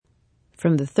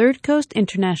From the Third Coast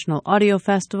International Audio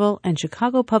Festival and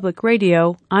Chicago Public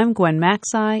Radio, I'm Gwen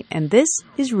Macsai, and this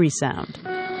is Resound.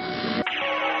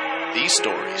 These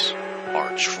stories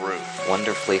are true.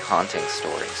 Wonderfully haunting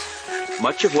stories.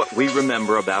 Much of what we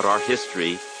remember about our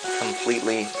history,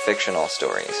 Completely fictional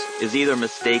stories. is either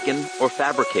mistaken or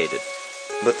fabricated.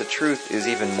 But the truth is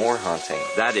even more haunting.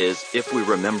 That is, if we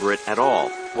remember it at all.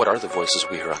 What are the voices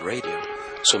we hear on radio?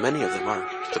 So many of them are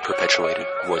the perpetuated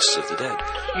voices of the dead.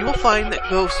 You will find that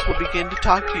ghosts will begin to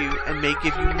talk to you and may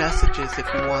give you messages if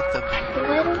you want them.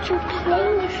 Why don't you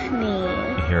play with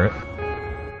me? You hear it?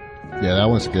 Yeah, that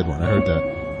one's a good one. I heard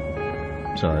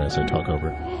that. Sorry, I said talk over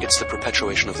it. It's the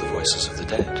perpetuation of the voices of the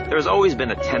dead. There's always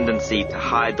been a tendency to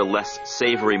hide the less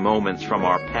savory moments from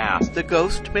our past. The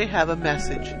ghost may have a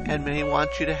message and may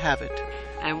want you to have it.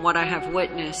 And what I have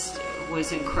witnessed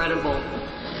was incredible.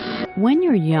 When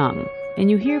you're young and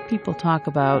you hear people talk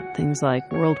about things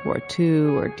like World War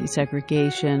II or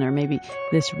desegregation or maybe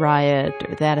this riot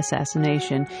or that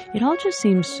assassination, it all just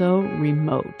seems so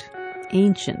remote,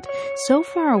 ancient, so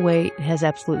far away it has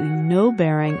absolutely no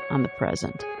bearing on the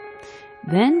present.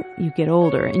 Then you get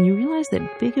older and you realize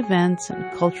that big events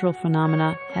and cultural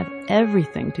phenomena have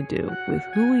everything to do with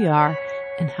who we are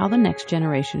and how the next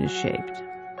generation is shaped.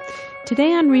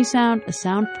 Today on Resound, a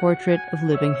sound portrait of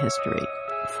living history.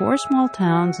 4 small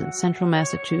towns in central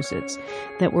Massachusetts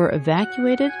that were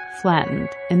evacuated, flattened,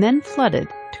 and then flooded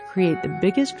to create the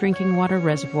biggest drinking water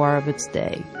reservoir of its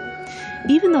day.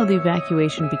 Even though the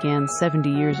evacuation began 70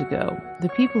 years ago, the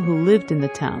people who lived in the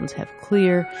towns have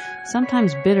clear,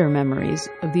 sometimes bitter memories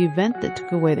of the event that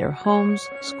took away their homes,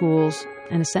 schools,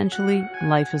 and essentially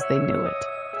life as they knew it.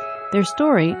 Their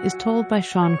story is told by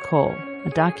Sean Cole, a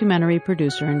documentary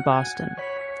producer in Boston.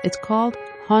 It's called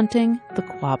Haunting the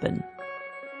Quabbin.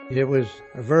 It was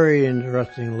a very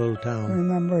interesting little town. I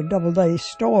remember a Doubleday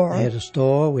store. They had a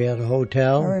store, we had a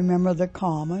hotel. I remember the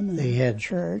common. They had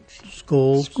church.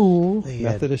 School. They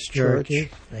Methodist had churches.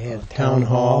 church. They had town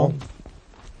hall.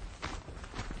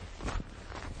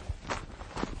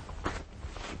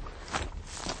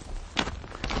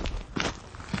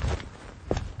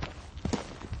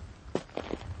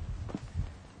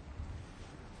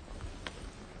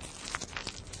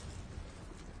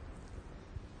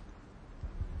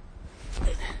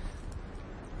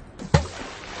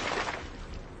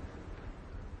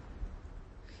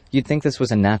 You'd think this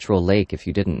was a natural lake if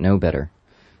you didn't know better.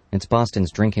 It's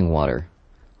Boston's drinking water,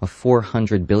 a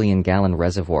 400 billion gallon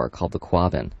reservoir called the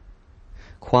Quabbin.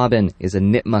 Quabbin is a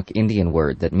Nipmuc Indian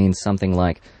word that means something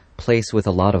like place with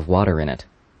a lot of water in it.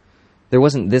 There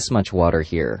wasn't this much water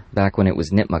here back when it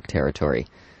was Nipmuc territory,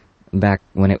 back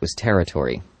when it was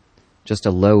territory, just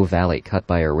a low valley cut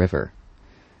by a river.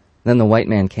 Then the white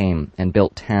man came and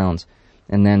built towns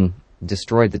and then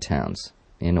destroyed the towns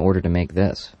in order to make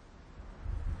this.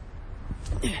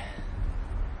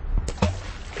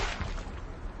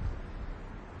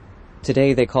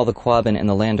 Today they call the Quabbin and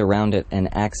the land around it an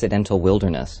accidental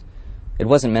wilderness. It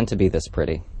wasn't meant to be this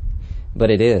pretty,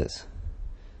 but it is.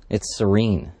 It's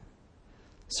serene,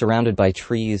 surrounded by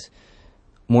trees,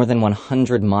 more than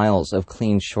 100 miles of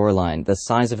clean shoreline. The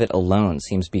size of it alone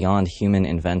seems beyond human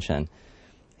invention.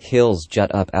 Hills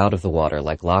jut up out of the water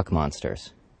like loch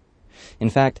monsters. In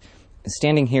fact,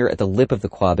 standing here at the lip of the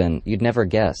Quabbin, you'd never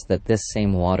guess that this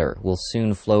same water will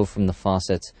soon flow from the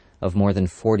faucets of more than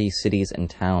 40 cities and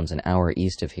towns an hour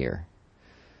east of here.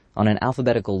 On an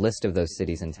alphabetical list of those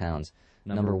cities and towns,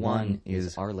 number 1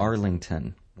 is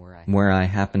Arlington, where I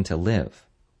happen to live.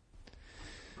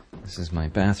 This is my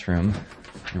bathroom.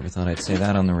 Never thought I'd say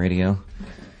that on the radio.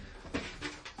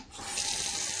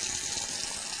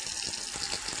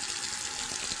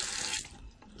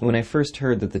 When I first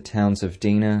heard that the towns of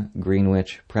Dana,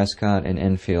 Greenwich, Prescott, and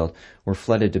Enfield were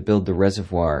flooded to build the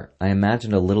reservoir, I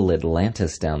imagined a little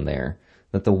Atlantis down there,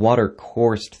 that the water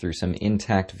coursed through some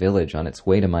intact village on its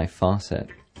way to my faucet.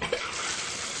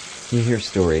 You hear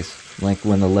stories, like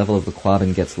when the level of the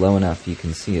Quabbin gets low enough you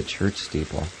can see a church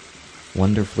steeple.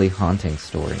 Wonderfully haunting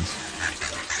stories.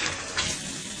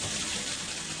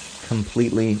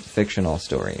 Completely fictional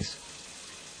stories.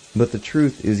 But the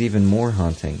truth is even more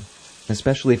haunting,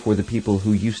 especially for the people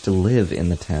who used to live in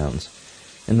the towns.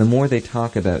 And the more they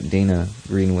talk about Dana,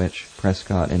 Greenwich,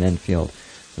 Prescott, and Enfield,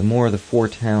 the more the 4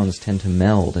 towns tend to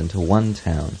meld into one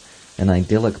town, an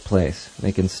idyllic place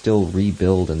they can still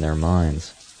rebuild in their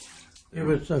minds. It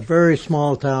was a very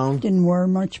small town. Didn't worry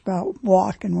much about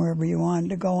walking wherever you wanted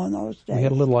to go in those days. We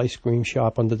had a little ice cream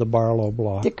shop under the Barlow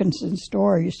block. Dickinson's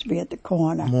store used to be at the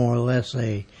corner. More or less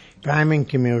a farming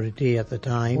community at the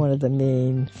time. One of the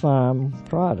main farm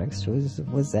products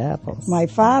was apples. My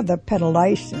father peddled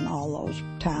ice in all those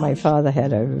towns. My father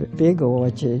had a big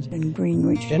orchard in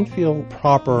Greenwich. Enfield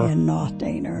proper and North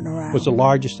Dana and around. Was the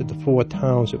largest of the 4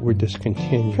 towns that were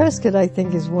discontinued. Prescott, I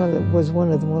think, was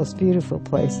one of the most beautiful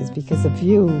places because the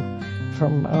view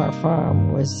from our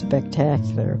farm was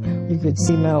spectacular. You could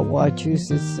see Mount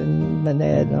Wachusett and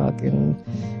Monadnock and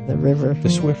the river. The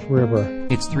Swift River.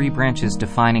 Its 3 branches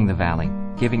defining the valley,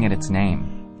 giving it its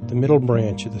name. The middle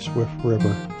branch of the Swift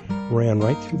River ran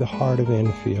right through the heart of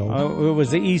Enfield. It was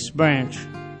the east branch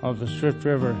of the Swift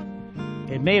River.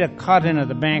 It made a cut into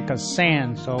the bank of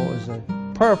sand, so it was a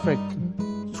perfect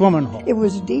swimming hole. It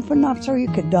was deep enough so you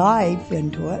could dive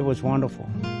into it. It was wonderful.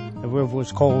 The river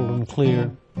was cold and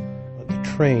clear. The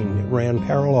train that ran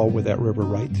parallel with that river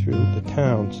right through the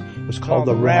towns was called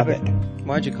the Rabbit.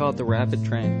 Why'd you call it the Rabbit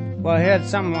train? Well, it had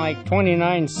something like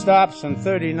 29 stops and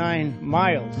 39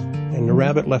 miles. And the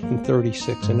Rabbit left in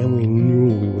 36, and then we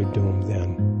knew we were doomed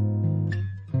then.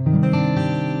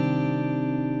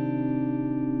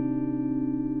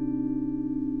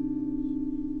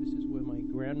 This is where my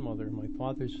grandmother, my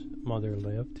father's mother,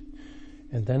 lived.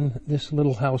 And then this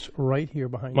little house right here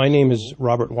behind. My name is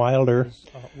Robert Wilder.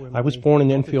 I was born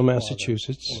in Enfield,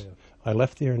 Massachusetts. I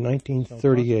left there in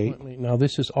 1938. Now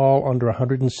this is all under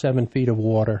 107 feet of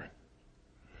water.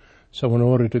 So in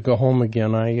order to go home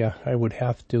again, I would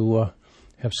have to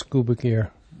have scuba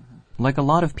gear. Like a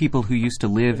lot of people who used to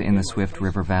live in the Swift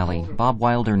River Valley, Bob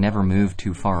Wilder never moved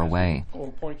too far away.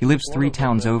 He lives 3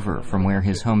 towns over from where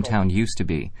his hometown used to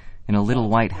be, in a little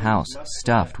white house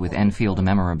stuffed with Enfield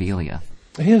memorabilia.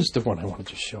 Here's the one I wanted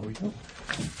to show you.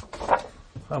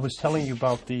 I was telling you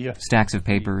about the... Stacks of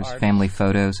papers, family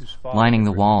photos, lining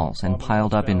the walls and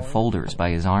piled up in folders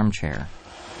by his armchair.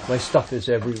 My stuff is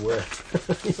everywhere.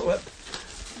 You know what?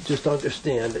 Just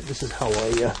understand that this is how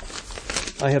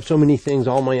I have so many things.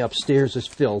 All my upstairs is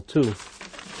filled, too.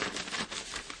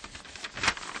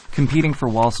 Competing for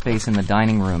wall space in the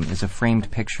dining room is a framed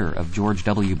picture of George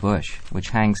W. Bush, which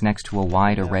hangs next to a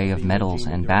wide array of medals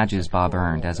and badges Bob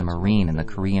earned as a Marine in the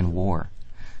Korean War.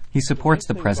 He supports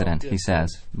the president, he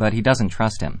says, but he doesn't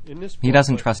trust him. He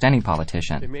doesn't trust any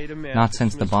politician, not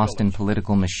since the Boston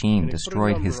political machine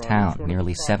destroyed his town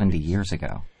nearly 70 years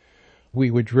ago. We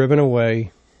were driven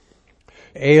away,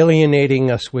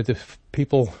 alienating us with the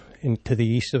people to the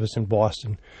east of us in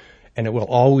Boston, and it will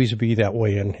always be that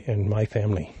way in my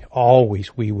family.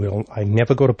 Always we will. I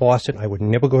never go to Boston. I would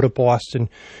never go to Boston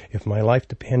if my life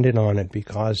depended on it,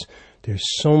 because there's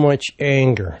so much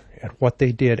anger at what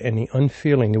they did and the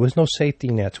unfeeling. There was no safety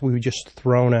nets. We were just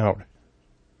thrown out.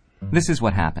 This is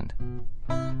what happened.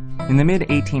 In the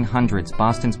mid-1800s,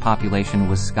 Boston's population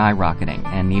was skyrocketing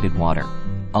and needed water.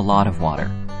 A lot of water.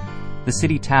 The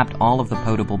city tapped all of the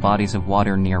potable bodies of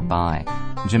water nearby.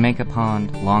 Jamaica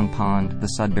Pond, Long Pond, the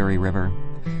Sudbury River.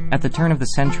 At the turn of the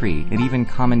century, it even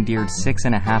commandeered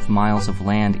 6.5 miles of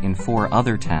land in 4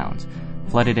 other towns,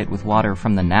 flooded it with water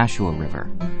from the Nashua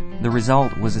River. The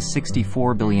result was a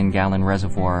 64 billion-gallon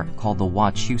reservoir called the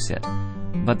Wachusett.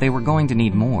 But they were going to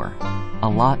need more, a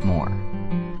lot more,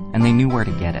 and they knew where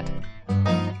to get it.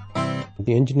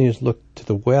 The engineers looked to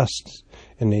the west,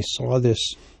 and they saw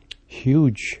this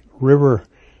huge river,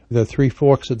 the 3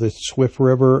 forks of the Swift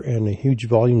River, and the huge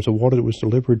volumes of water that was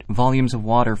delivered. Volumes of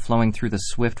water flowing through the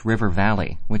Swift River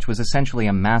Valley, which was essentially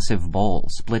a massive bowl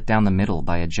split down the middle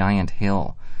by a giant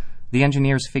hill. The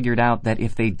engineers figured out that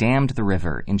if they dammed the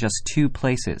river in just 2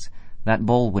 places, that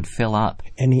bowl would fill up.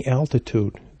 And the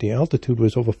altitude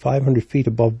was over 500 feet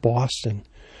above Boston.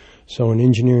 So an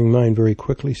engineering mind very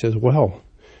quickly says, well,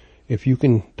 if you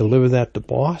can deliver that to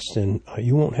Boston,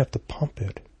 you won't have to pump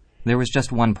it. There was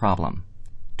just one problem.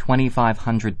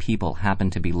 2,500 people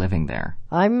happened to be living there.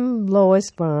 I'm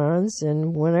Lois Barnes,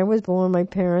 and when I was born, my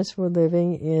parents were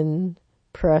living in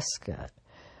Prescott.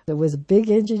 There was a big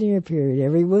engineer period.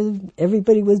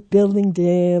 Everybody was building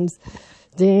dams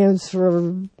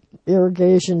for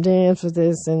irrigation, dams for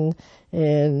this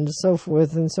and so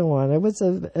forth and so on. It was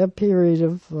a period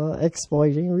of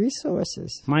exploiting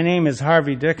resources. My name is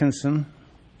Harvey Dickinson,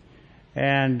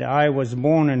 and I was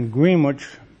born in Greenwich,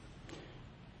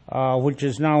 which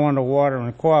is now underwater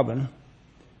in Quabbin.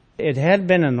 It had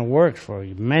been in the works for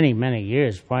many, many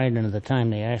years prior to the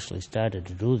time they actually started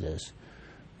to do this.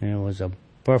 And it was a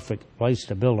perfect place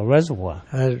to build a reservoir.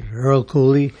 Earl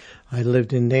Cooley. I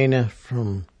lived in Dana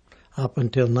from up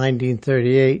until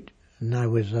 1938, and I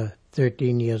was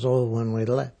 13 years old when we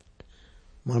left.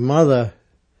 My mother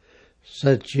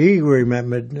said she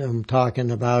remembered talking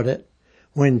about it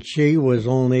when she was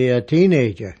only a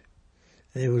teenager.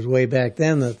 It was way back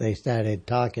then that they started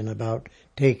talking about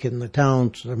taking the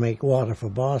towns to make water for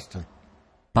Boston.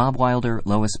 Bob Wilder,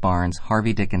 Lois Barnes,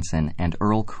 Harvey Dickinson, and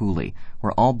Earl Cooley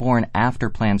were all born after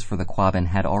plans for the Quabbin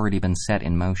had already been set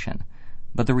in motion.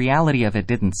 But the reality of it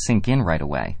didn't sink in right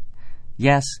away.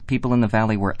 Yes, people in the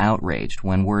valley were outraged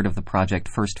when word of the project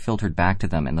first filtered back to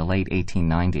them in the late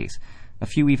 1890s. A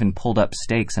few even pulled up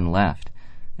stakes and left.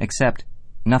 Except,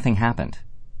 nothing happened.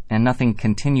 And nothing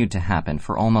continued to happen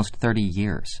for almost 30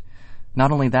 years.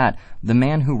 Not only that, the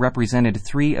man who represented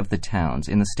 3 of the towns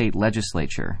in the state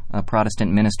legislature, a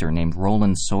Protestant minister named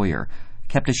Roland Sawyer,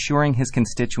 kept assuring his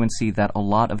constituency that a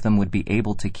lot of them would be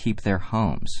able to keep their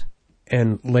homes.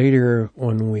 And later,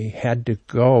 when we had to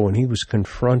go and he was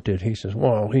confronted, he says,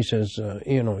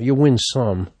 you win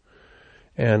some.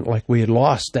 And like we had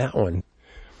lost that one.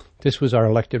 This was our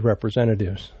elected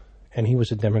representatives, and he was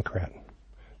a Democrat.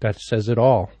 That says it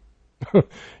all.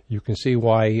 You can see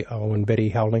why when Betty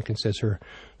Howe Lincoln says her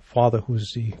father,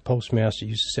 who's the postmaster,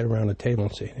 used to sit around the table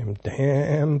and say,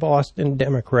 "Damn Boston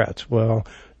Democrats." Well,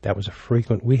 that was a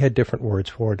frequent. We had different words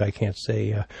for it. I can't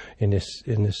say in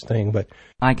this thing, but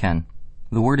I can.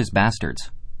 The word is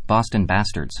bastards. Boston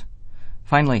bastards.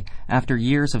 Finally, after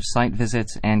years of site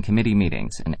visits and committee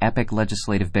meetings and epic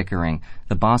legislative bickering,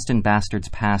 the Boston Bastards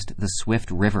passed the Swift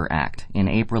River Act in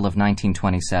April of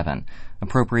 1927,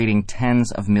 appropriating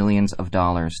tens of millions of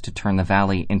dollars to turn the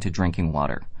valley into drinking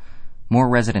water. More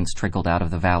residents trickled out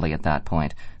of the valley at that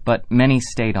point, but many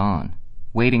stayed on,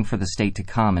 waiting for the state to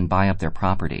come and buy up their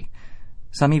property.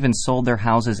 Some even sold their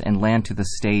houses and land to the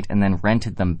state and then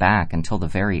rented them back until the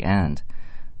very end.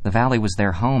 The valley was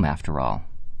their home, after all.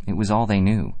 It was all they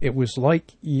knew. It was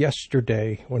like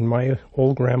yesterday when my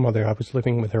old grandmother, I was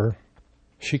living with her.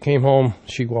 She came home.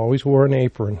 She always wore an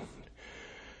apron,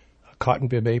 a cotton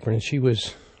bib apron, and she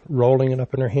was rolling it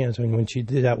up in her hands. And when she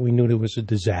did that, we knew there was a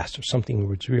disaster. Something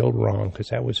was real wrong, because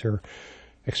that was her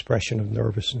expression of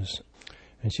nervousness.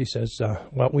 And she says,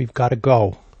 we've got to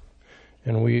go.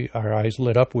 And our eyes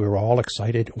lit up. We were all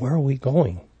excited. Where are we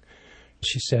going?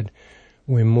 She said,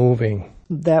 we're moving.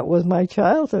 That was my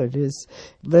childhood, is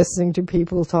listening to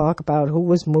people talk about who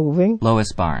was moving.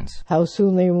 Lois Barnes. How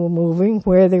soon they were moving,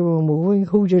 where they were moving,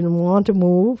 who didn't want to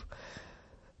move.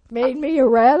 Made me a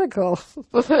radical.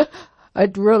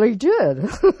 It really did.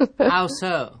 How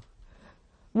so?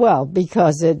 Well,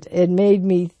 because it made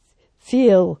me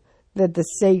feel that the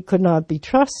state could not be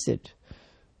trusted,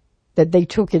 that they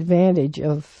took advantage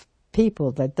of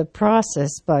people, that the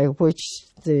process by which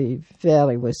the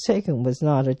valley was taken was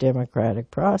not a democratic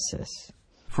process.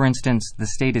 For instance, the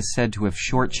state is said to have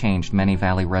shortchanged many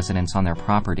valley residents on their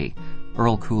property.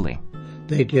 Earl Cooley.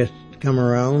 They just come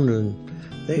around and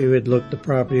they would look the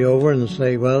property over and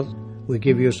say, well, we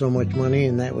give you so much money,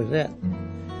 and that was it.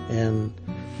 And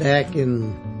back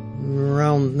in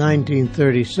around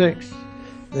 1936,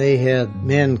 they had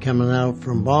men coming out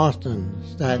from Boston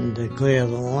starting to clear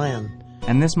the land.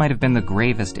 And this might have been the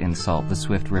gravest insult the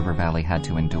Swift River Valley had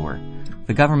to endure.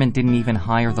 The government didn't even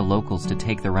hire the locals to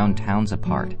take their own towns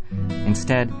apart.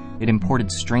 Instead, it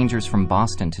imported strangers from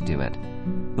Boston to do it.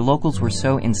 The locals were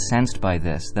so incensed by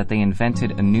this that they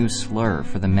invented a new slur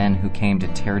for the men who came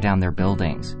to tear down their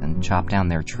buildings and chop down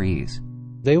their trees.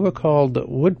 They were called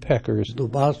woodpeckers. The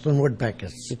Boston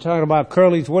woodpeckers. You're talking about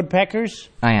Curley's woodpeckers?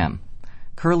 I am.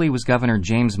 Curley was Governor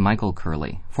James Michael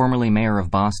Curley, formerly mayor of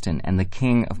Boston and the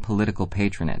king of political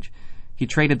patronage. He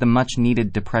traded the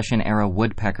much-needed Depression-era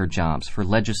woodpecker jobs for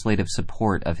legislative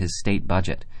support of his state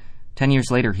budget. 10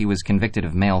 years later, he was convicted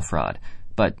of mail fraud,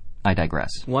 but I digress.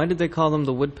 Why did they call them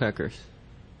the woodpeckers?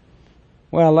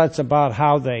 Well, that's about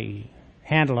how they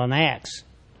handle an axe.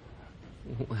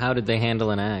 How did they handle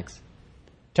an axe?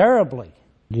 Terribly.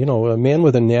 You know, a man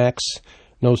with an axe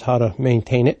knows how to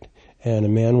maintain it, and a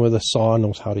man with a saw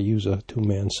knows how to use a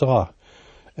two-man saw.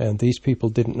 And these people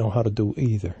didn't know how to do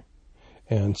either.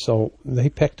 And so they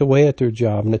pecked away at their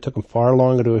job, and it took them far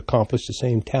longer to accomplish the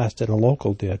same task that a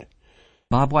local did.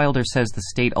 Bob Wilder says the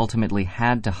state ultimately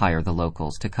had to hire the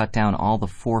locals to cut down all the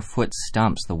 4-foot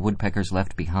stumps the woodpeckers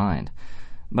left behind.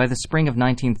 By the spring of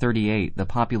 1938, the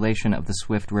population of the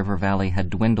Swift River Valley had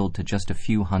dwindled to just a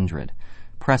few hundred.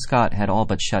 Prescott had all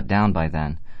but shut down by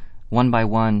then. One by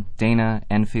one, Dana,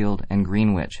 Enfield, and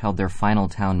Greenwich held their final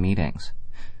town meetings.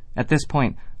 At this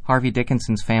point, Harvey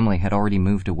Dickinson's family had already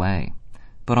moved away.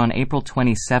 But on April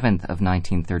 27th of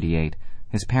 1938,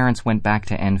 his parents went back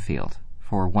to Enfield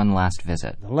for one last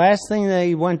visit. The last thing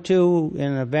they went to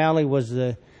in the valley was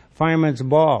the Fireman's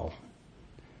Ball.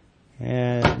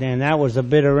 And that was a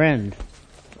bitter end.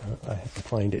 I have to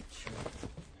find it.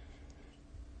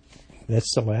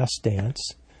 That's the last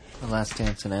dance. The Last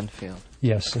Dance in Enfield.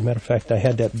 Yes, as a matter of fact, I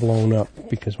had that blown up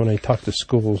because when I talk to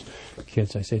schools,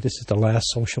 kids, I say, this is the last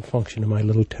social function in my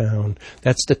little town.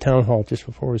 That's the town hall just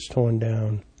before it was torn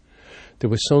down.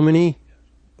 There were so many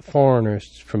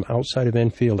foreigners from outside of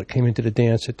Enfield that came into the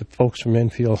dance that the folks from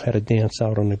Enfield had to dance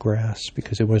out on the grass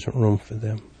because there wasn't room for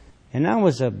them. And that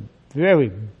was a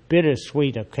very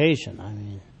bittersweet occasion. I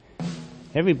mean,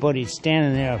 everybody's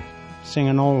standing there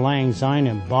singing Old Lang Syne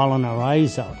and bawling their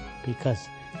eyes out because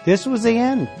this was the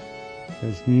end.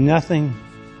 There's nothing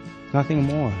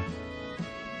more.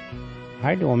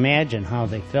 Hard to imagine how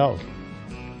they felt.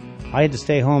 I had to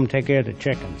stay home and take care of the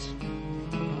chickens.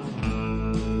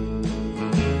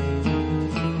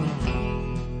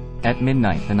 At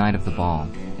midnight, the night of the ball,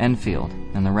 Enfield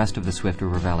and the rest of the Swift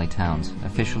River Valley towns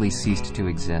officially ceased to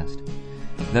exist.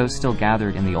 Those still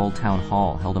gathered in the old town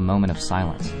hall held a moment of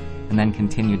silence and then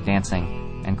continued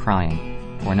dancing and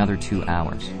crying for another 2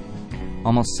 hours.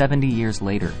 Almost 70 years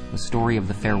later, the story of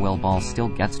the farewell ball still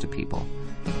gets to people.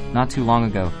 Not too long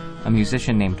ago, a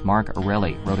musician named Mark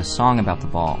Arelli wrote a song about the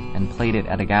ball and played it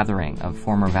at a gathering of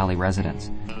former Valley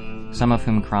residents, some of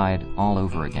whom cried all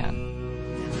over again.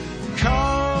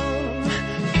 Come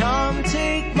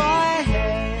take my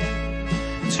hand,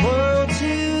 twirl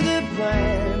to the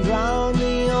band round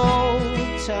the old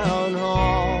town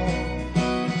hall.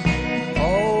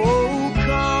 Oh,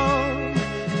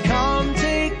 come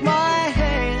take my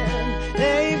hand,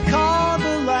 they've called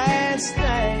the last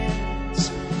dance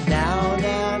down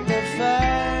at the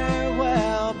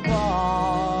farewell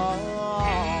ball.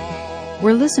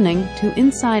 We're listening to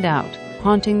Inside Out,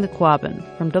 Haunting the Quabbin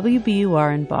from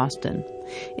WBUR in Boston.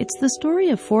 It's the story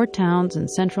of 4 towns in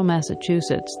central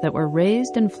Massachusetts that were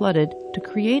raised and flooded to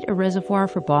create a reservoir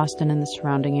for Boston and the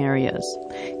surrounding areas.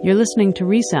 You're listening to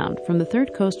Resound from the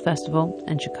Third Coast Festival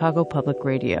and Chicago Public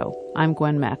Radio. I'm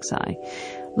Gwen Macsai.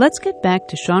 Let's get back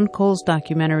to Sean Cole's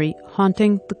documentary,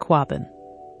 Haunting the Quabbin.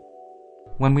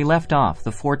 When we left off,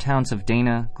 the 4 towns of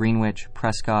Dana, Greenwich,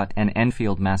 Prescott, and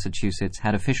Enfield, Massachusetts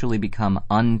had officially become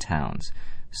untowns,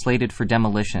 slated for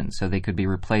demolition so they could be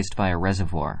replaced by a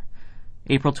reservoir.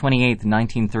 April 28,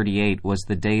 1938 was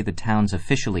the day the towns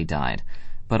officially died,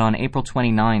 but on April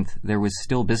 29th there was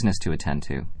still business to attend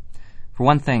to. For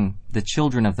one thing, the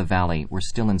children of the valley were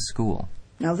still in school.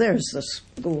 Now there's the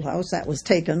schoolhouse that was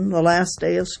taken the last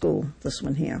day of school, this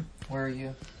one here. Where are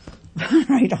you?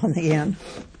 Right on the end.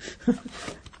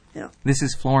 Yeah. This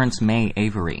is Florence May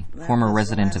Avery, former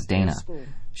resident of Dana.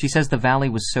 She says the valley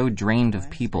was so drained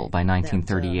of people by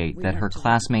 1938 that her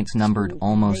classmates numbered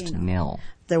almost nil.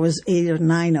 There was 8 or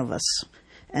 9 of us,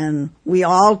 and we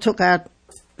all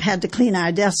had to clean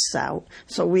our desks out.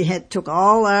 So we took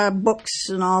all our books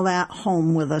and all that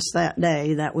home with us that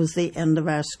day. That was the end of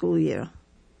our school year.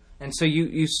 And so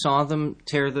you saw them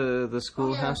tear the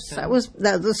schoolhouse down?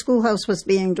 The schoolhouse was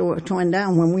being torn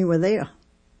down when we were there.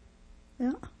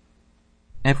 Yeah.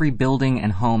 Every building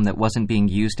and home that wasn't being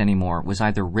used anymore was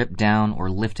either ripped down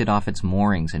or lifted off its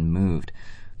moorings and moved.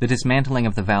 The dismantling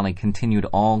of the valley continued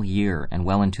all year and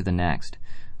well into the next.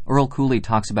 Earl Cooley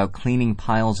talks about cleaning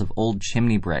piles of old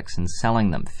chimney bricks and selling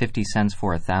them 50 cents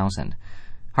for 1,000.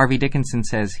 Harvey Dickinson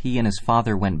says he and his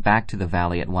father went back to the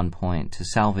valley at one point to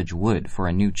salvage wood for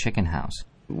a new chicken house.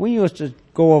 We used to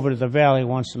go over to the valley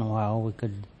once in a while.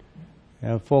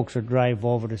 Folks would drive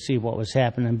over to see what was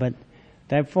happening, but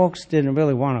that folks didn't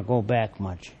really want to go back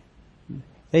much.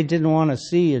 They didn't want to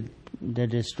see the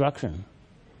destruction.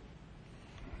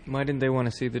 Why didn't they want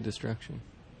to see the destruction?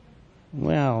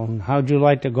 Well, how'd you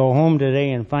like to go home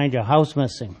today and find your house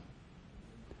missing?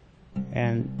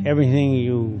 And everything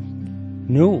you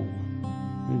knew,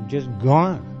 just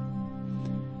gone.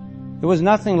 There was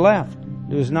nothing left.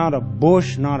 There was not a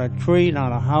bush, not a tree,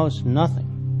 not a house, nothing.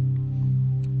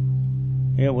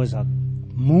 It was a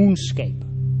moonscape.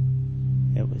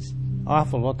 It was an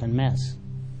awful-looking mess.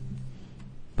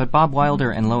 But Bob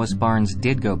Wilder and Lois Barnes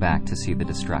did go back to see the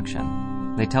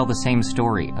destruction. They tell the same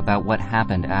story about what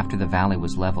happened after the valley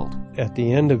was leveled. At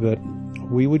the end of it,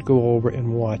 we would go over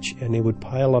and watch, and they would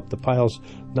pile up the piles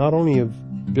not only of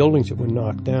buildings that were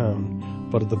knocked down,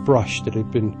 but of the brush that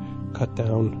had been cut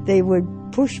down. They would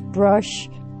push brush,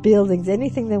 buildings,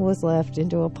 anything that was left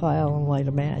into a pile and light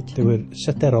a match. They would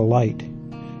set that alight,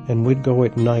 and we'd go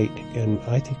at night, and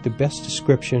I think the best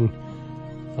description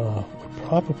would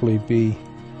probably be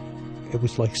it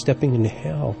was like stepping into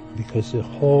hell because the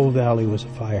whole valley was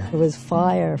afire. It was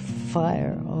fire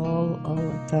all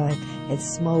the time. And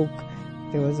smoke.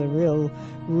 There was a real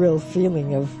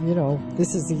feeling of,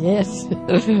 this is the end.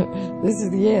 This is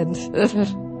the end.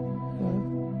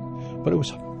 But it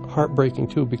was heartbreaking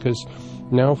too because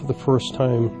now for the first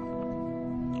time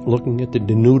looking at the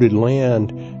denuded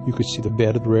land, you could see the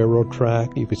bed of the railroad track,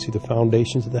 you could see the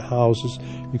foundations of the houses,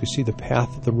 you could see the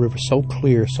path of the river so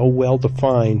clear, so well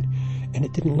defined, and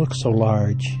it didn't look so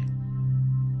large.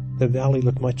 The valley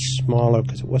looked much smaller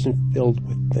because it wasn't filled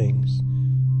with things.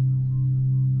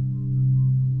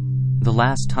 The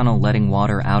last tunnel letting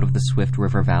water out of the Swift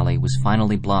River Valley was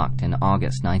finally blocked in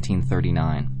August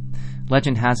 1939.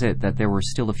 Legend has it that there were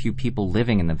still a few people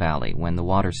living in the valley when the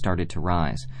water started to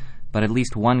rise, but at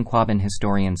least one Quabbin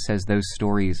historian says those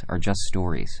stories are just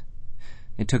stories.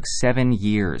 It took 7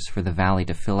 years for the valley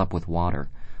to fill up with water,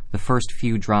 the first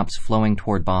few drops flowing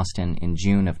toward Boston in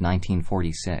June of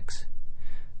 1946.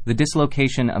 The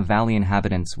dislocation of valley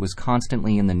inhabitants was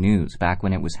constantly in the news back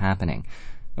when it was happening.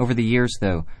 Over the years,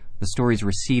 though, the stories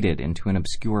receded into an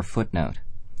obscure footnote.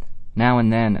 Now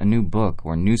and then a new book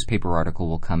or newspaper article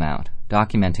will come out,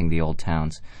 documenting the old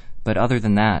towns, but other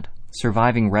than that,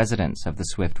 surviving residents of the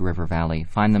Swift River Valley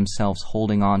find themselves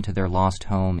holding on to their lost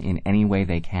home in any way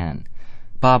they can.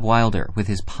 Bob Wilder, with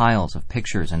his piles of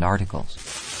pictures and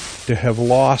articles. To have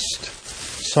lost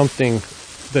something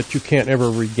that you can't ever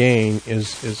regain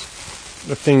is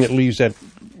the thing that leaves that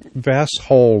vast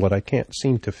hole that I can't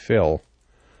seem to fill,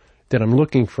 that I'm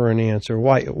looking for an answer.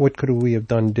 What could we have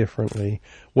done differently?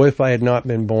 What if I had not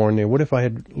been born there? What if I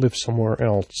had lived somewhere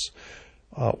else?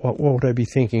 What would I be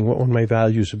thinking? What would my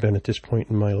values have been at this point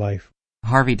in my life?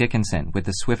 Harvey Dickinson with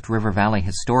the Swift River Valley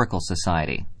Historical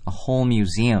Society, a whole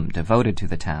museum devoted to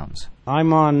the towns.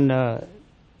 I'm on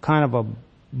kind of a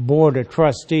board of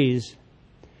trustees.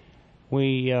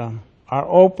 We are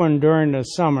open during the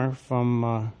summer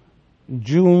from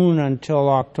June until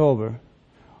October.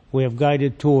 We have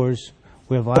guided tours.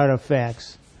 We have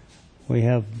artifacts. We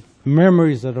have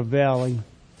memories of the valley.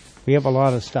 We have a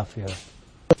lot of stuff here.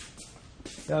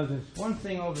 Now, there's one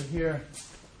thing over here.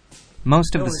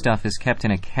 Most of the stuff is kept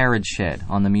in a carriage shed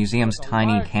on the museum's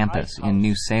tiny campus in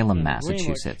New Salem,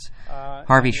 Massachusetts.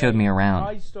 Harvey showed me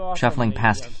around, shuffling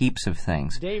past heaps of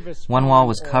things. One wall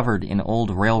was covered in old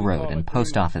railroad and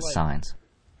post office signs.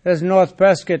 There's North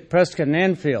Prescott, Prescott and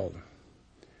Enfield.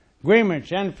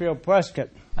 Greenwich, Enfield, Prescott.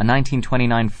 A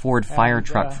 1929 Ford fire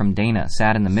truck from Dana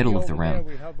sat in the middle of the room,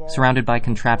 surrounded by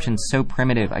contraptions so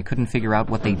primitive I couldn't figure out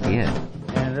what they did.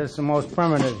 And this is the most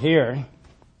primitive here.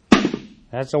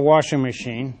 That's a washing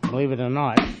machine, believe it or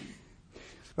not.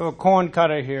 We have a corn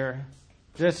cutter here.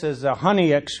 This is a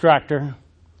honey extractor.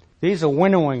 These are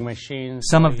winnowing machines.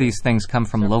 Some of these things come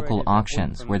from local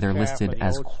auctions where they're listed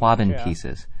as Quabbin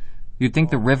pieces. You'd think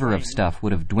the river of stuff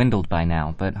would have dwindled by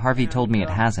now, but Harvey told me it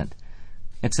hasn't.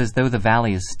 It's as though the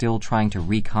valley is still trying to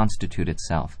reconstitute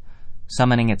itself,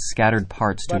 summoning its scattered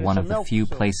parts to one of the few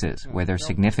places where their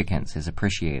significance is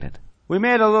appreciated. We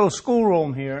made a little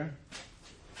schoolroom here,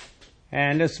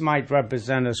 and this might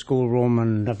represent a schoolroom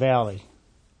in the valley.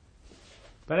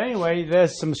 But anyway,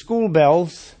 there's some school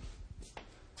bells.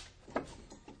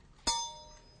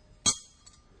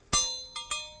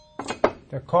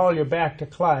 To call you back to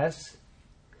class.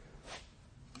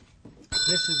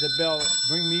 This is the bell that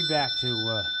bring me back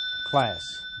to class.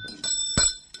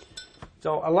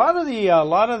 So a lot of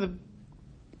the,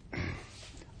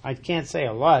 I can't say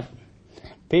a lot,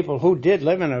 people who did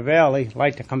live in the valley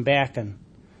like to come back and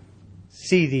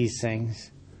see these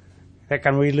things. They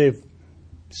can relive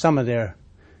some of their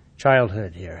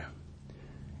childhood here.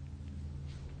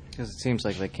 Because it seems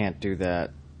like they can't do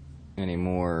that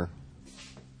anymore.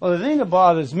 Well, the thing that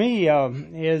bothers me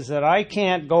is that I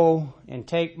can't go and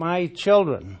take my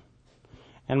children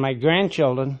and my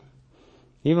grandchildren,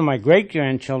 even my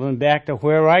great-grandchildren, back to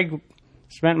where I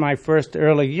spent my first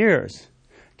early years.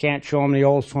 Can't show them the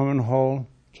old swimming hole.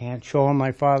 Can't show them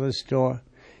my father's store.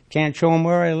 Can't show them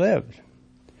where I lived.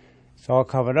 It's all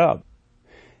covered up.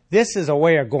 This is a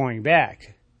way of going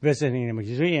back, visiting the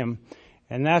museum,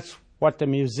 and that's what the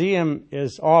museum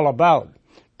is all about,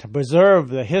 to preserve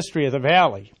the history of the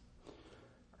valley.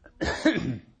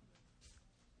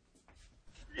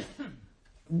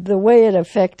 The way it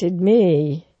affected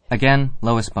me... Again,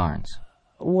 Lois Barnes.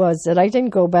 ...was that I didn't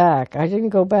go back. I didn't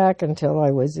go back until I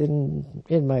was in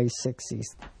my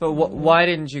 60s. But why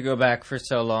didn't you go back for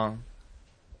so long?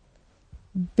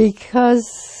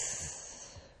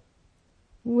 Because,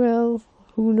 well,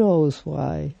 who knows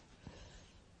why.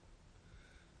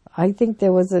 I think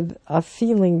there was a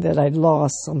feeling that I'd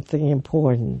lost something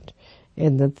important.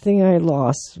 And the thing I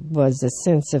lost was a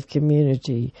sense of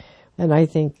community. And I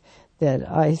think that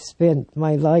I spent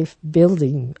my life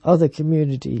building other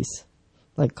communities,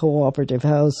 like cooperative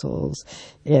households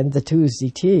and the Tuesday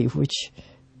Tea, which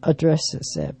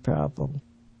addresses that problem.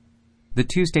 The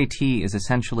Tuesday Tea is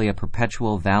essentially a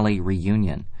perpetual valley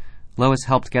reunion. Lois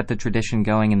helped get the tradition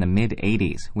going in the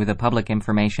mid-'80s with a public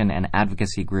information and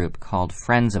advocacy group called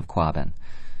Friends of Quabbin.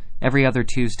 Every other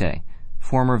Tuesday,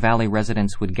 former Valley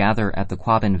residents would gather at the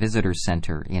Quabbin Visitors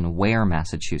Center in Ware,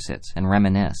 Massachusetts, and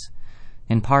reminisce.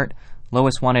 In part,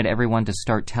 Lois wanted everyone to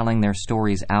start telling their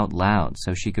stories out loud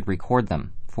so she could record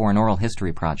them for an oral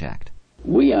history project.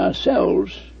 We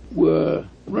ourselves were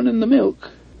running the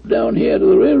milk down here to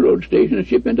the railroad station and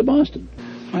ship into Boston.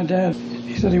 My dad,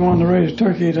 he said he wanted to raise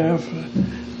turkey to have,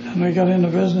 and we got into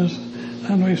business,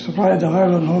 and we supplied the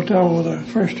Highland Hotel with the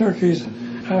fresh turkeys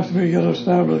after we got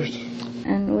established.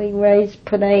 And we raised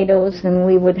potatoes, and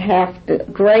we would have to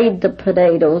grade the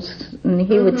potatoes, and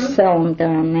he would sell them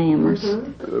down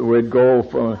Amherst. We'd go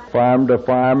from farm to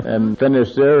farm and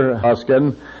finish their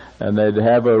husking, and they'd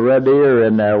have a red ear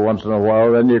in there once in a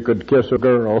while, then you could kiss a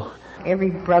girl.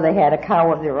 Every brother had a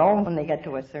cow of their own when they got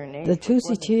to a certain age. The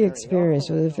Tuesday Tea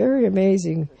experience was very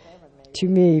amazing to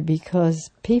me because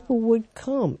people would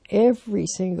come every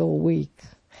single week.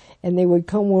 And they would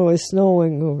come when it was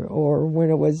snowing or when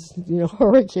it was,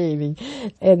 hurricaning.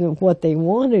 And what they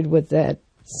wanted was that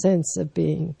sense of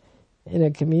being in a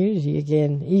community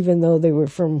again. Even though they were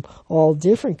from all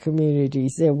different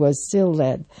communities, there was still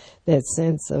that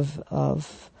sense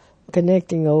of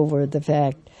connecting over the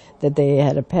fact that they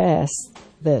had a past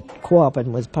that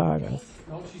Quabbin was part of.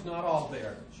 No, she's not all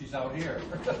there. She's out here.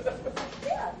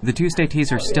 The Tuesday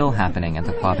Teas are still happening at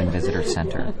the Quabbin Visitors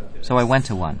Center, so I went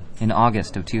to one in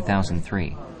August of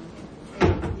 2003.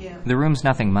 The room's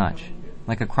nothing much,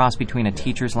 like a cross between a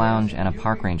teacher's lounge and a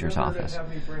park ranger's office.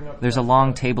 There's a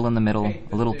long table in the middle,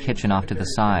 a little kitchen off to the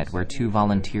side where 2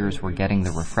 volunteers were getting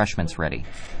the refreshments ready.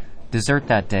 Dessert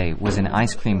that day was an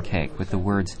ice cream cake with the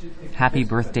words, "Happy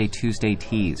Birthday Tuesday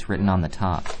Teas" written on the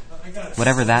top.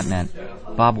 Whatever that meant,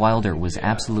 Bob Wilder was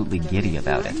absolutely giddy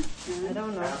about it.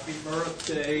 Happy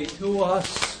birthday to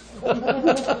us.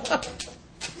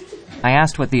 I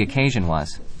asked what the occasion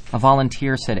was. A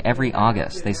volunteer said every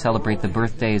August they celebrate the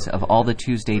birthdays of all the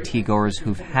Tuesday Tea goers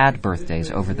who've had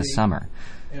birthdays over the summer.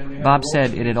 Bob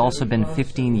said it had also been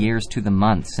 15 years to the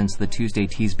month since the Tuesday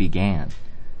Teas began.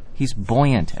 He's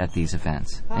buoyant at these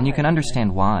events, and you can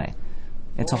understand why.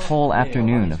 It's a whole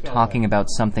afternoon of talking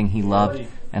about something he loved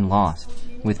and lost,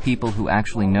 with people who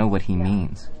actually know what he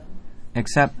means.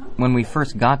 Except when we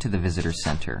first got to the Visitors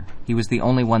Center, he was the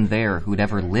only one there who'd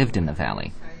ever lived in the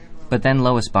valley. But then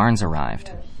Lois Barnes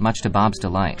arrived, much to Bob's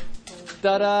delight.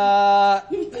 Ta-da!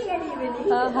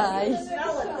 Oh, hi.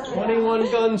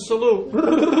 21-gun salute.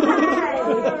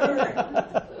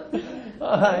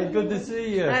 Hi, good to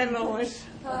see you. Hi, Lois.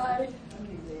 Hi.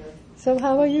 So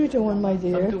how are you doing, my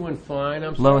dear? I'm doing fine.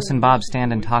 Lois and Bob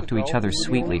stand and talk to each other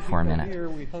sweetly for a minute.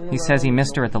 He says he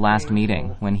missed her at the last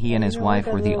meeting, when he and his wife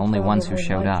were the only ones who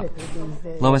showed up.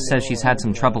 Lois says she's had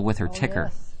some trouble with her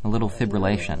ticker, a little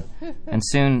fibrillation, and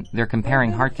soon they're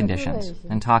comparing heart conditions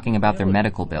and talking about their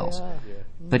medical bills.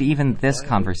 But even this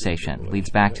conversation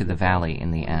leads back to the valley in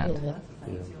the end.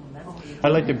 I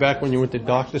liked it back when you went to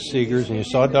Dr. Seeger's and you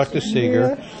saw Dr.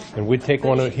 Seeger, and we'd take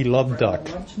he loved duck,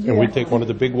 and we'd take one of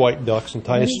the big white ducks and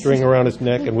tie a string around his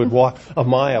neck and we'd walk a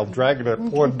mile dragging that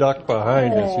poor duck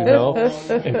behind us,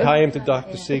 and tie him to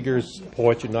Dr. Seeger's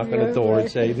porch and knock on the door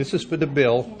and say, "This is for the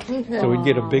bill." So we'd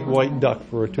get a big white duck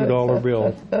for a $2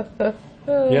 bill.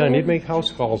 Yeah, and he'd make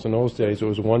house calls in those days. It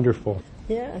was wonderful.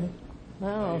 Yeah.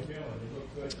 Wow.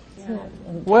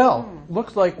 Well,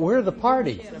 looks like we're the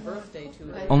party.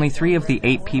 Only 3 of the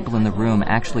 8 people in the room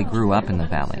actually grew up in the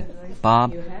valley.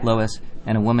 Bob, Lois,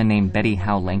 and a woman named Betty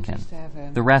Howe Lincoln.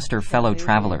 The rest are fellow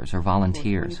travelers or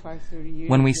volunteers.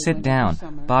 When we sit down,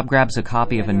 Bob grabs a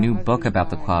copy of a new book about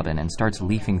the Quabbin and starts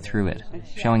leafing through it,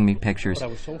 showing me pictures,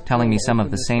 telling me some of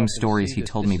the same stories he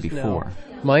told me before.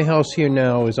 My house here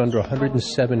now is under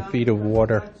 107 feet of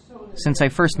water. Since I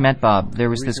first met Bob, there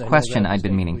was this question I'd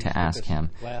been meaning to ask him,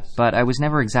 but I was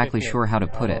never exactly sure how to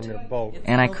put it,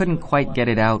 and I couldn't quite get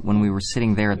it out when we were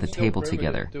sitting there at the table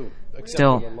together.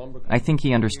 Still, I think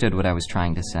he understood what I was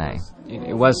trying to say.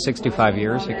 It was 65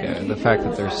 years ago. The fact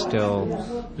that there's still,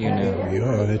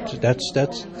 Yeah,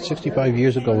 that's 65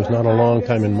 years ago was not a long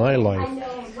time in my life.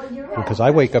 Because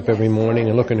I wake up every morning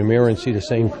and look in the mirror and see the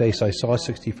same face I saw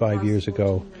 65 years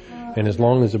ago. And as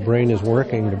long as the brain is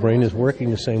working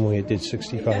the same way it did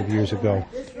 65 years ago.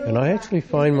 And I actually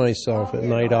find myself at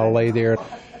night, I'll lay there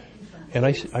and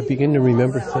I begin to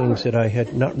remember things that I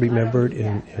had not remembered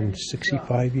in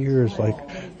 65 years, like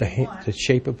the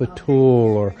shape of a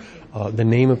tool or the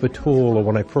name of a tool, or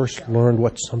when I first learned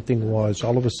what something was.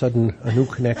 All of a sudden, a new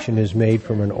connection is made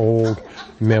from an old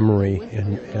memory,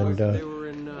 and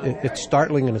it's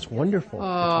startling and it's wonderful.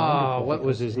 What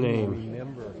was his name?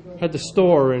 Had the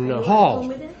store in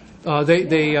Hall.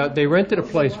 They rented a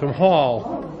place from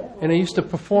Hall, and they used to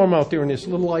perform out there in this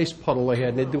little ice puddle they had,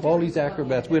 and they'd do all these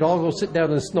acrobats. We'd all go sit down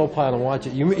in the snow pile and watch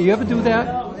it. You ever do that?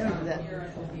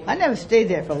 I never stayed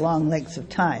there for long lengths of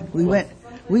time. We went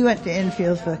to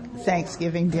Enfield for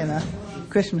Thanksgiving dinner,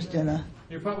 Christmas dinner.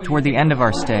 Toward the end of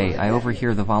our stay, I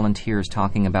overhear the volunteers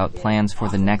talking about plans for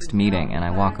the next meeting, and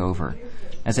I walk over.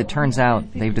 As it turns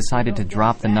out, they've decided to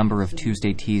drop the number of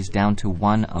Tuesday teas down to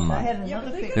 1 a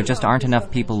month. There just aren't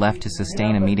enough people left to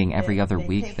sustain a meeting every other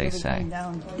week, they say.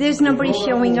 There's nobody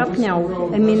showing up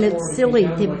now. I mean, it's silly,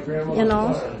 you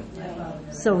know.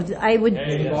 So I would,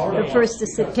 the 1st of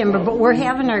September, but we're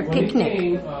having our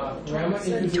picnic,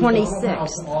 the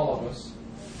 26th.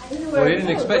 Well, you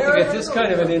didn't expect to get this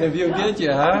kind of an interview, did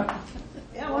you, huh?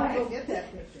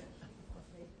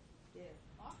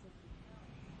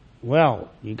 Well,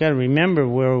 you got to remember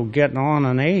we're getting on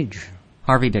in age.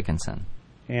 Harvey Dickinson.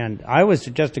 And I was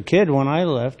just a kid when I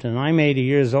left, and I'm 80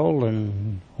 years old,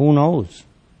 and who knows?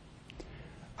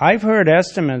 I've heard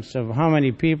estimates of how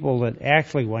many people that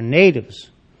actually were natives,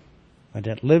 but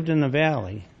that lived in the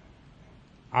valley,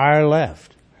 are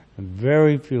left.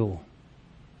 Very few.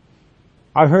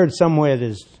 I heard somewhere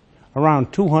there's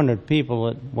around 200 people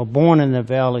that were born in the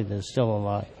valley that are still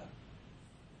alive.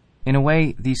 In a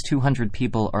way, these 200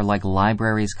 people are like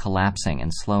libraries collapsing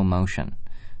in slow motion.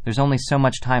 There's only so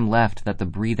much time left that the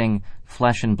breathing,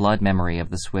 flesh and blood memory of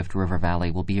the Swift River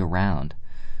Valley will be around.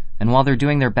 And while they're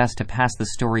doing their best to pass the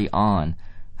story on,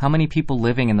 how many people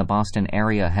living in the Boston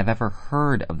area have ever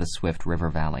heard of the Swift River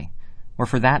Valley? Or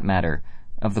for that matter,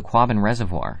 of the Quabbin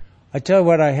Reservoir? I tell you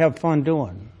what I have fun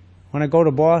doing. When I go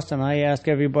to Boston, I ask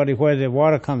everybody where their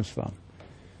water comes from.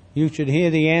 You should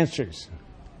hear the answers.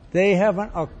 They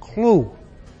haven't a clue.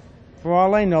 For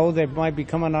all I know, they might be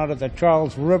coming out of the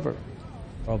Charles River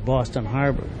or Boston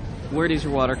Harbor. Where does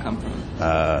your water come from?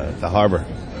 The harbor.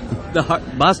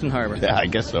 Boston Harbor. Yeah, I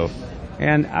guess so.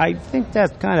 And I think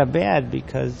that's kind of bad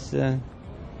because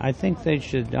I think they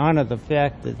should honor the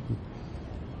fact that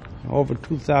over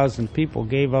 2,000 people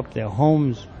gave up their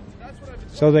homes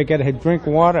so they could drink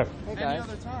water. Hey guys.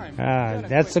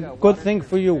 That's a good thing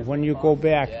for you when you go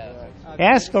back.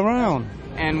 Ask around.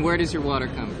 And where does your water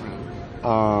come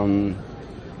from?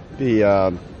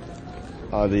 The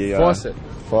faucet.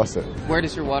 Faucet. Where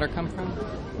does your water come from?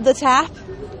 The tap.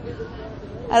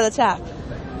 Out of the tap.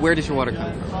 Where does your water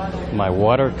come from? My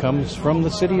water comes from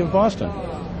the city of Boston.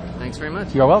 Thanks very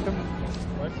much. You're welcome.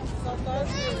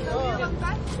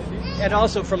 And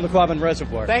also from the Quabbin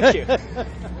Reservoir. Thank you.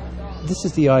 This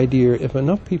is the idea. If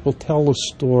enough people tell the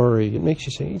story, it makes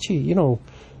you say, gee, you know,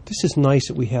 this is nice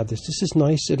that we have this. This is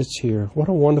nice that it's here. What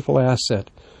a wonderful asset.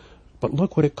 But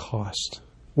look what it cost.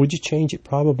 Would you change it?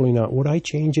 Probably not. Would I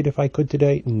change it if I could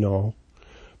today? No.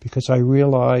 Because I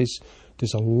realize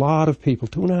there's a lot of people,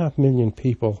 2.5 million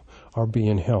people are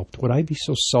being helped. Would I be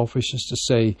so selfish as to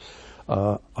say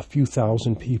a few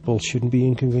thousand people shouldn't be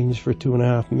inconvenienced for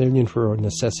 2.5 million for a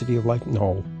necessity of life?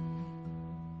 No.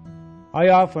 I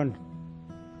often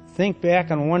think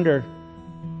back and wonder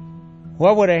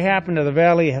what would have happened to the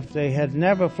valley if they had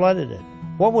never flooded it.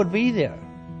 What would be there?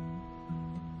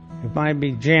 It might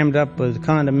be jammed up with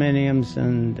condominiums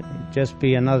and just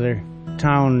be another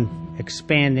town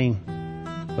expanding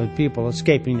with people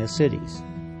escaping the cities.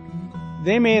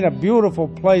 They made a beautiful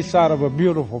place out of a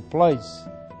beautiful place.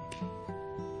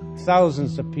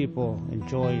 Thousands of people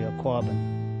enjoy Quabbin.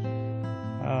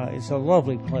 It's a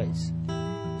lovely place.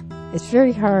 It's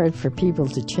very hard for people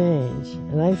to change,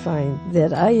 and I find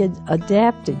that I had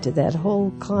adapted to that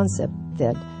whole concept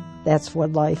that that's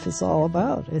what life is all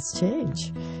about, it's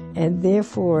change. And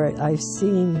therefore, I've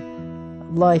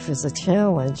seen life as a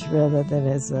challenge rather than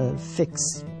as a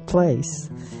fixed place,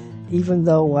 even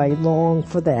though I long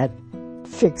for that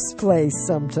fixed place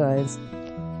sometimes.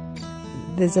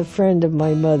 There's a friend of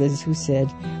my mother's who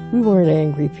said, we weren't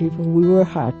angry people, we were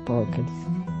heartbroken.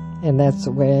 And that's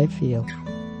the way I feel.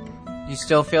 You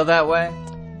still feel that way?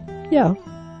 Yeah.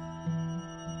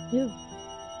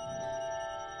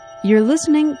 You're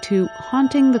listening to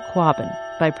Haunting the Quabbin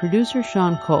by producer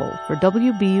Sean Cole for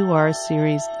WBUR's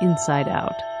series Inside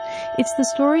Out. It's the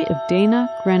story of Dana,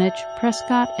 Greenwich,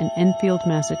 Prescott, and Enfield,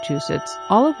 Massachusetts,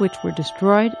 all of which were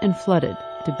destroyed and flooded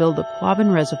to build the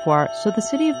Quabbin Reservoir so the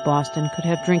city of Boston could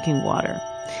have drinking water.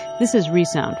 This is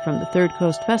Resound from the Third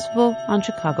Coast Festival on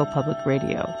Chicago Public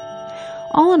Radio.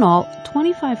 All in all,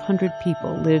 2,500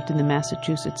 people lived in the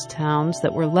Massachusetts towns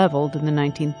that were leveled in the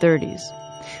 1930s.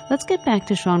 Let's get back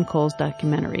to Sean Cole's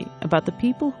documentary about the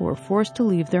people who were forced to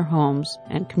leave their homes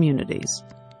and communities.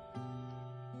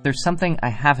 There's something I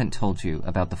haven't told you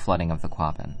about the flooding of the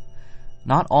Quabbin.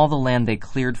 Not all the land they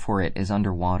cleared for it is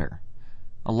underwater.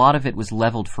 A lot of it was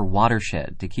leveled for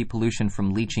watershed to keep pollution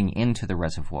from leaching into the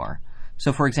reservoir.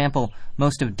 So, for example,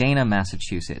 most of Dana,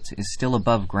 Massachusetts is still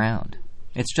above ground.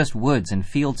 It's just woods and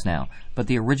fields now, but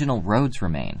the original roads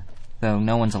remain, though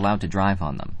no one's allowed to drive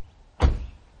on them.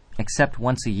 Except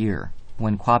once a year,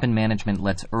 when Quabbin management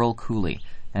lets Earl Cooley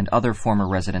and other former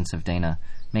residents of Dana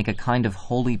make a kind of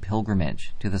holy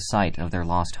pilgrimage to the site of their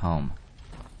lost home.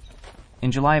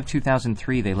 In July of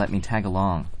 2003, they let me tag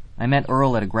along. I met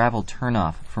Earl at a gravel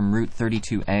turnoff from Route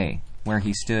 32A, where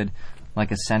he stood,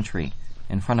 like a sentry,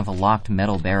 in front of a locked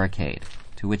metal barricade,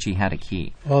 to which he had a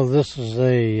key. Well, this is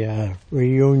a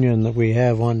reunion that we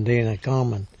have on Dana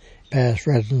Common. Past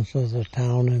residents of the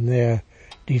town and their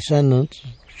descendants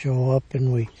show up,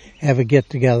 and we have a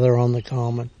get-together on the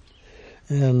Common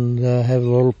and have a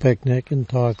little picnic and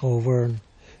talk over and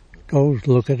go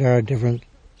look at our different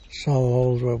cell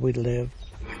holes where we live.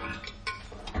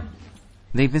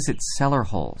 They visit cellar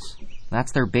holes.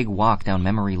 That's their big walk down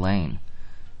memory lane.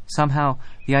 Somehow,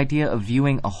 the idea of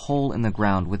viewing a hole in the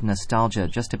ground with nostalgia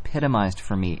just epitomized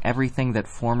for me everything that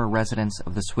former residents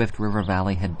of the Swift River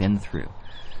Valley had been through.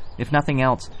 If nothing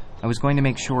else, I was going to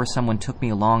make sure someone took me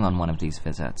along on one of these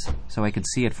visits, so I could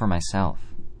see it for myself.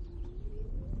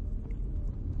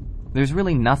 There's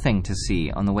really nothing to see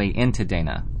on the way into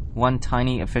Dana. One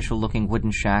tiny, official-looking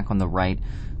wooden shack on the right,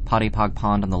 Pottipog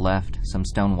Pond on the left, some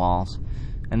stone walls.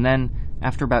 And then,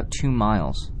 after about 2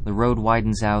 miles, the road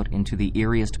widens out into the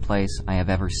eeriest place I have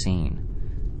ever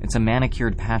seen. It's a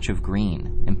manicured patch of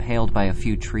green, impaled by a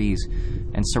few trees,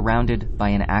 and surrounded by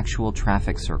an actual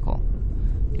traffic circle.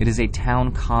 It is a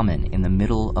town common in the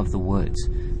middle of the woods,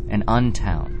 an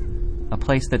untown. A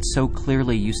place that so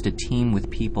clearly used to teem with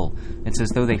people, it's as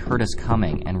though they heard us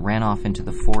coming and ran off into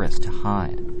the forest to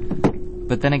hide.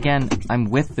 But then again, I'm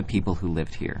with the people who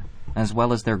lived here, as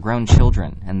well as their grown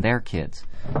children and their kids.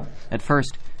 At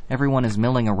first, everyone is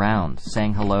milling around,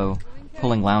 saying hello,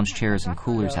 pulling lounge chairs and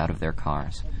coolers out of their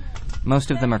cars.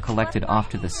 Most of them are collected off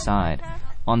to the side.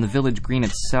 On the village green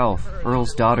itself,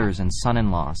 Earl's daughters and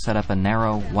son-in-law set up a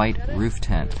narrow, white roof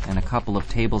tent and a couple of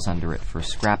tables under it for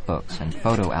scrapbooks and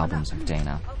photo albums of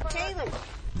Dana.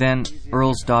 Then,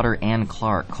 Earl's daughter Ann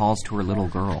Clark calls to her little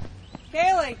girl.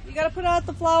 Kaylee, you gotta put out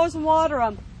the flowers and water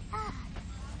them.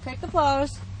 Take the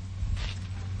flowers.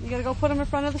 You gotta go put them in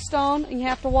front of the stone, and you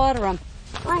have to water them.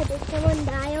 Why, did someone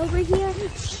die over here?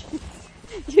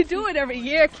 You do it every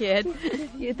year, kid.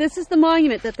 This is the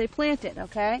monument that they planted,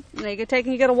 okay? And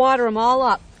you gotta water them all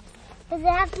up. Does it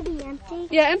have to be empty?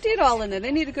 Yeah, empty it all in there.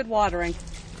 They need a good watering.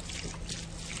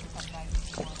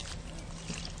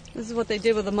 This is what they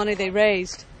did with the money they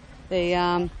raised. They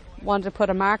wanted to put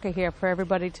a marker here for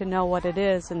everybody to know what it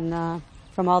is, and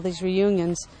from all these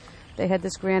reunions, they had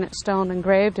this granite stone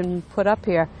engraved and put up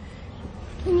here.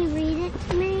 Can you read it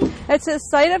to me? It says,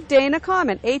 Site of Dana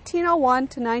Common, 1801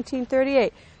 to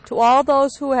 1938. To all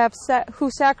those who have who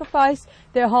sacrificed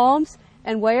their homes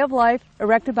and way of life,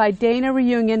 erected by Dana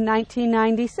Reunion,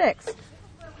 1996.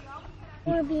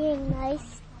 We're being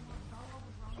nice.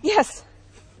 Yes.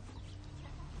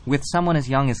 With someone as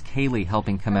young as Kaylee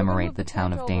helping commemorate the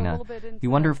town of Dana, you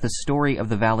wonder if the story of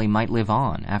the valley might live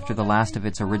on after the last of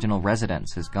its original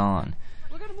residents is gone.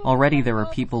 Already there are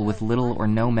people with little or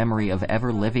no memory of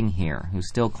ever living here who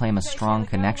still claim a strong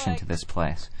connection to this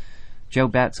place. Joe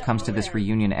Betts comes to this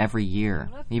reunion every year,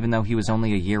 even though he was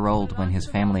only a year old when his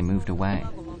family moved away.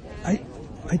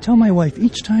 I tell my wife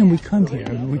each time we come here,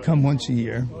 we come once a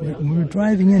year, when we're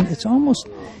driving in, it's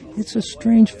a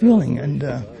strange feeling, and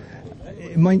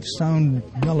it might sound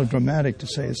melodramatic to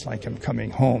say it's like I'm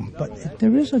coming home, but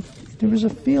there is a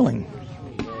feeling.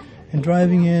 And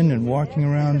driving in and walking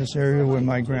around this area where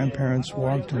my grandparents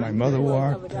walked and my mother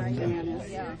walked, and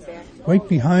right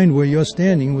behind where you're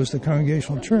standing was the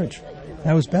Congregational Church.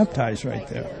 I was baptized right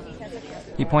there.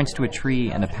 He points to a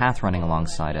tree and a path running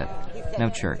alongside it. No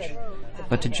church.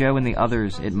 But to Joe and the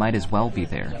others, it might as well be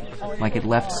there. Like it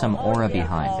left some aura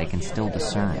behind they can still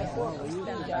discern.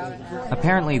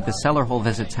 Apparently, the cellar hole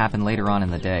visits happen later on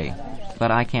in the day,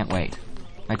 but I can't wait.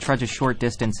 I trudge a short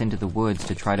distance into the woods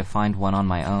to try to find one on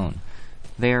my own.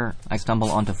 There, I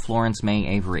stumble onto Florence May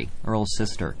Avery, Earl's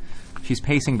sister. She's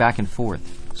pacing back and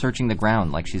forth, searching the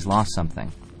ground like she's lost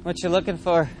something. What you looking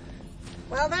for?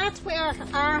 Well, that's where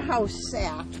our house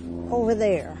sat, over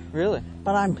there. Really?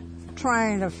 But I'm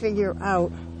trying to figure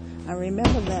out, I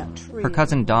remember that tree. Her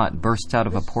cousin Dot bursts out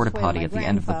of a porta-potty at the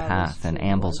end of the path and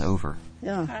ambles over.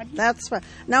 Yeah, that's what.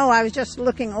 No, I was just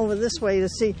looking over this way to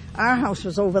see. Our house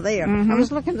was over there. Mm-hmm. I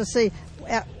was looking to see.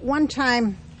 At one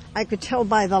time, I could tell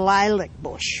by the lilac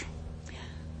bush.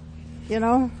 You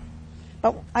know,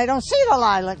 but I don't see the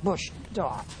lilac bush,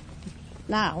 Dot,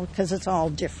 now because it's all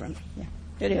different. Yeah.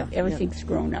 It is. Everything's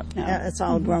grown up now. Yeah, it's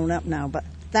all grown up now, but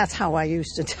that's how I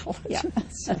used to tell it. Yeah.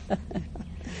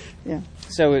 Yeah.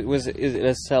 So is it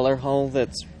a cellar hole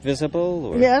that's visible?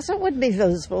 Or? Yes, it would be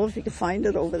visible if you could find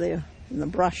it over there in the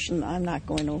brush, and I'm not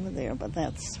going over there, but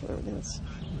that's where it is.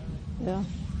 Yeah.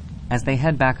 As they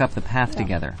head back up the path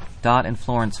together, Dot and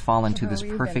Florence fall into this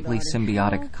perfectly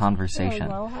symbiotic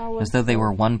conversation, as though they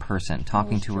were one person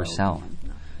talking to herself.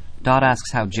 Dot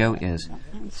asks how Joe is.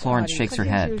 Florence shakes her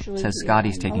head, says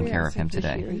Scotty's taking care of him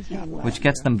today, which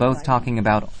gets them both talking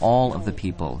about all of the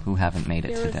people who haven't made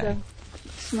it today.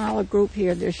 Smaller group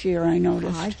here this year, I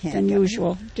noticed, than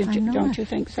usual. Don't you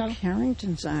think so? The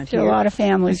Carringtons aren't here. There are a lot of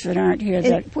families that aren't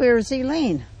here. Where's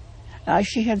Elaine?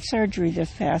 She had surgery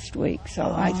this past week, so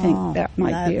I think that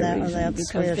might be a reason.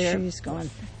 That's where she's going.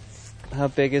 How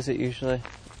big is it usually?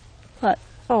 But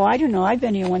I don't know. I've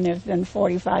been here when there's been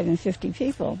 45 and 50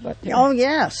 people. But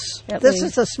yes, this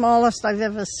is the smallest I've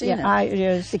ever seen. Yeah, it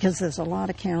is, because there's a lot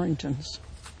of Carringtons,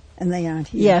 and they aren't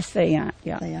here. Yes, they aren't.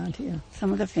 Yeah, they aren't here.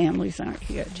 Some of the families aren't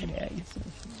here today.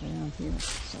 They aren't here.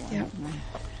 So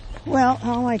well,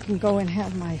 I can go and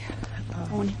have my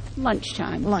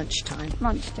lunchtime. Lunchtime.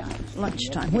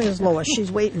 Where's Lois?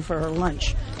 She's waiting for her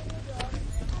lunch.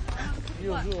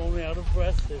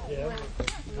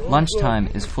 Lunchtime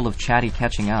is full of chatty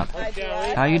catching up.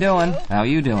 How you doing? How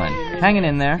you doing? Hanging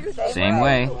in there. Same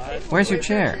way. Where's your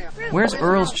chair? Where's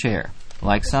Earl's chair?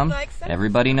 Like some?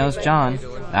 Everybody knows John.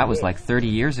 That was like 30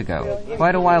 years ago.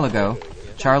 Quite a while ago.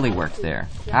 Charlie worked there.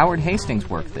 Howard Hastings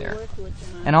worked there.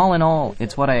 And all in all,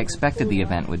 it's what I expected the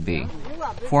event would be.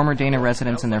 Former Dana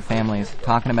residents and their families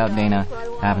talking about Dana,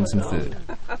 having some food.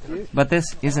 But this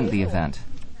isn't the event.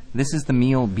 This is the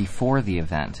meal before the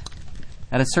event.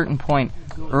 At a certain point,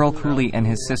 Earl Cooley and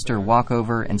his sister walk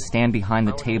over and stand behind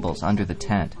the tables under the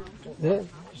tent.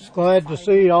 Just glad to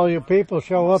see all you people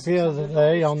show up here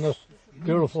today on this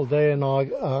beautiful day in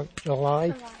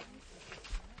July.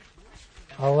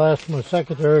 I'll ask my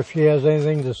secretary if she has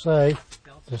anything to say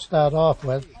to start off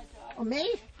with. Oh,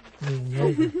 me?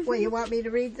 Mm-hmm. Well, you want me to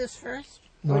read this first?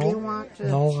 No. Or do you want to?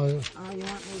 No. You want me to...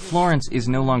 Florence is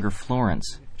no longer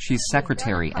Florence. She's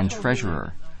secretary and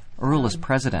treasurer. Earl is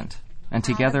president. And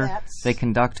together, they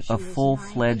conduct a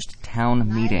full-fledged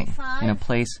town meeting in a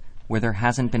place where there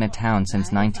hasn't been a town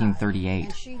since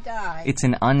 1938. It's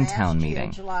an untown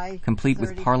meeting, complete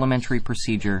with parliamentary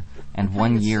procedure and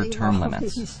 1-year term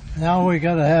limits. Now we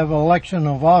got to have election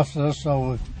of officers,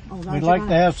 so we'd like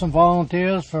to have some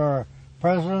volunteers for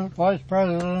president, vice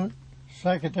president,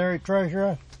 secretary,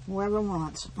 treasurer. Whoever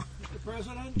wants.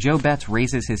 Joe Betts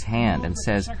raises his hand and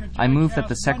says, I move that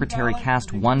the secretary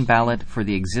cast one ballot for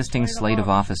the existing slate of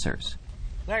officers.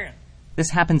 This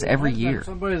happens every year.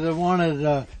 Somebody that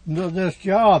wanted this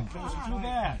job.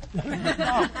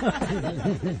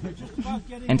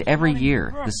 And every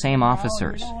year, the same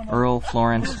officers, Earl,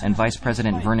 Florence, and Vice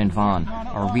President Vernon Vaughn,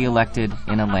 are re-elected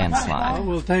in a landslide.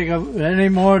 We'll take any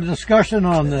more discussion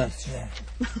on this.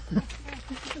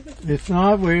 If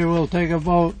not, we will take a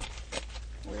vote.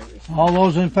 All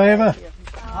those in favor?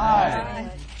 Aye.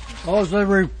 Those that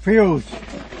refuse?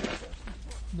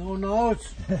 No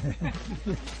notes? I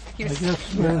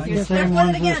guess we're the same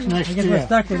ones this next year.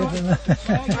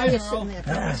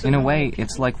 In a way,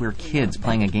 it's like we're kids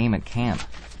playing a game at camp.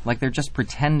 Like they're just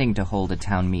pretending to hold a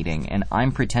town meeting, and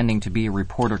I'm pretending to be a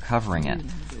reporter covering it.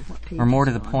 Or more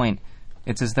to the point,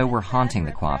 it's as though we're haunting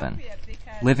the Quabbin.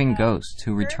 Living ghosts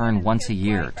who return once a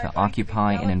year to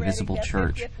occupy an invisible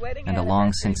church and a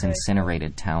long-since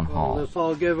incinerated town hall. Let's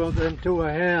all give them two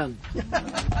a hand.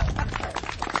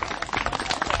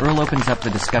 Earl opens up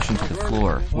the discussion to the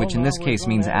floor, which in this case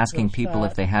means asking people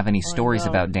if they have any stories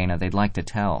about Dana they'd like to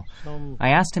tell. I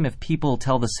asked him if people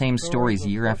tell the same stories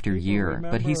year after year,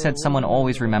 but he said someone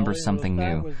always remembers something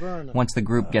new, once the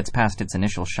group gets past its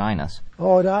initial shyness.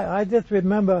 Oh, I just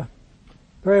remember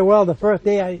very well the first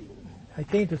day I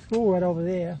came to school right over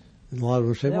there. A lot of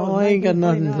them say, well, I ain't got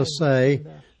nothing to say.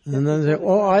 And then they say,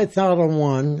 oh, I thought of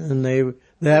one, and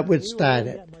that would start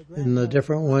it. And the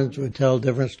different ones would tell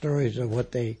different stories of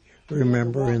what they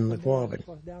remember in the Quabbin.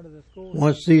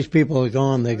 Once these people are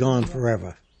gone, they're gone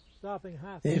forever.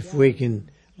 If we can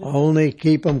only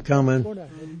keep them coming,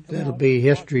 that'll be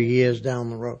history years down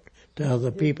the road. Tell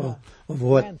the people of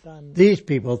what these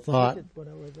people thought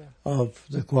of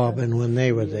the Quabbin when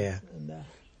they were there.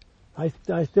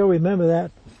 I still remember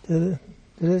that to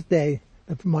this day,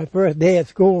 my first day at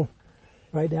school,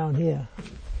 right down here.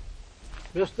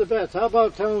 Mr. Betts, how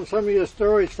about telling some of your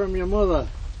stories from your mother?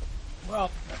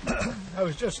 Well, I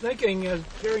was just thinking,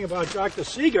 hearing about Dr.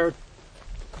 Seeger,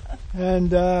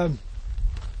 and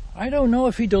I don't know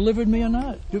if he delivered me or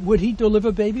not. Would he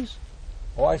deliver babies?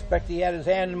 Oh, I expect he had his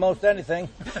hand in most anything.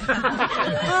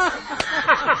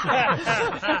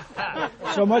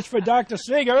 So much for Dr.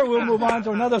 Seeger. We'll move on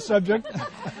to another subject.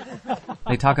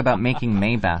 They talk about making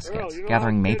May baskets,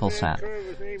 gathering maple sap.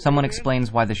 Someone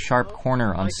explains why the sharp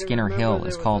corner on Skinner Hill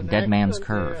is called Dead Man's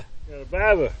Curve. A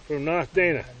barber from North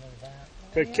Dana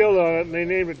got killed on it, and they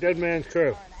named it Dead Man's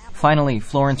Curve. Finally,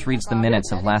 Florence reads the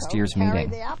minutes of last year's meeting,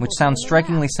 which sounds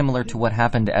strikingly similar to what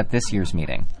happened at this year's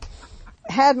meeting.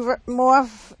 Had more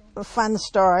fun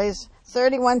stories.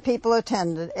 31 people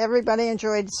attended. Everybody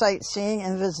enjoyed sightseeing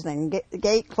and visiting. The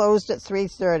gate closed at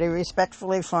 3:30.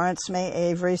 Respectfully, Florence May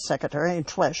Avery, Secretary and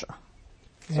Treasurer.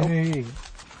 Hey.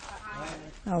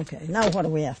 Okay, now what do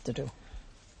we have to do?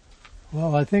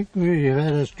 Well, I think we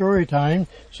had a story time,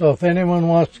 so if anyone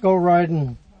wants to go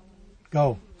riding,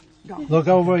 go. Look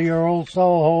over your old cell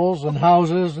holes and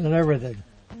houses and everything.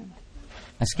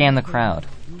 I scan the crowd,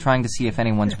 trying to see if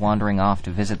anyone's wandering off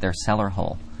to visit their cellar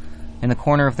hole. In the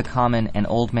corner of the common, an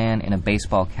old man in a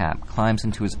baseball cap climbs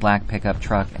into his black pickup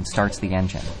truck and starts the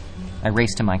engine. I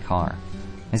race to my car.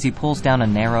 As he pulls down a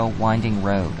narrow, winding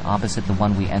road opposite the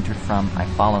one we entered from, I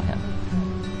follow him.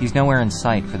 He's nowhere in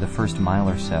sight for the first mile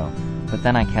or so, but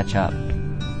then I catch up.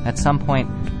 At some point,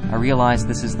 I realize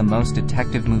this is the most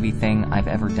detective movie thing I've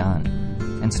ever done,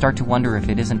 and start to wonder if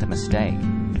it isn't a mistake,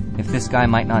 if this guy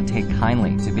might not take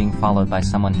kindly to being followed by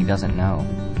someone he doesn't know.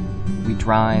 We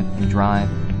drive and drive,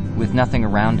 with nothing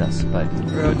around us but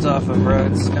roads off of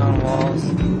roads, stone walls,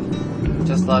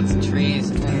 just lots of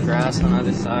trees and grass on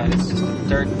either side. It's just a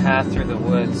dirt path through the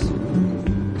woods.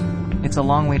 It's a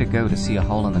long way to go to see a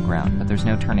hole in the ground, but there's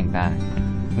no turning back.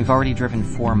 We've already driven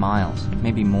 4 miles,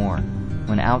 maybe more,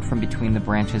 when out from between the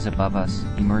branches above us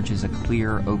emerges a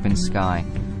clear, open sky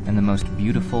and the most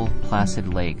beautiful,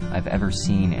 placid lake I've ever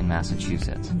seen in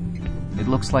Massachusetts. It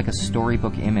looks like a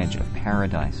storybook image of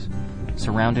paradise,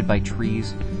 surrounded by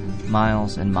trees,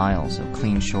 miles and miles of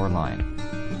clean shoreline,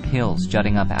 hills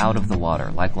jutting up out of the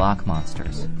water like loch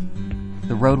monsters.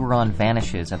 The road we're on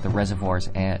vanishes at the reservoir's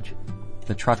edge.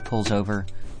 The truck pulls over,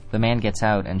 the man gets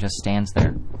out and just stands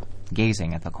there,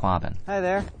 gazing at the Quabbin. Hi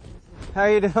there. How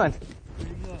are you doing?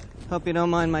 Hope you don't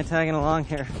mind my tagging along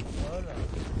here.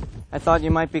 I thought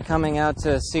you might be coming out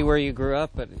to see where you grew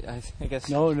up, but I guess...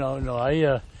 No.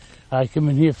 I come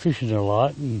in here fishing a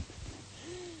lot, and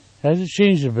hasn't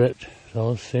changed a bit.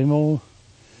 So same old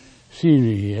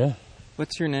scenery here.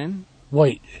 What's your name?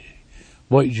 White,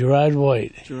 Gerard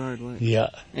White. Gerard White. Yeah.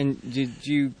 And did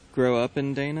you grow up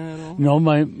in Dana at all? No,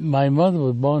 my mother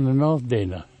was born in North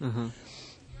Dana. Uh-huh.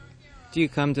 Do you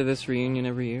come to this reunion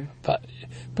every year?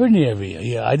 Pretty every year,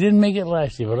 yeah. I didn't make it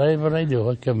last year, but I do.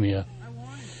 I come here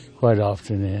quite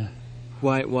often, yeah.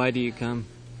 Why do you come?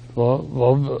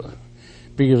 Well,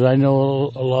 because I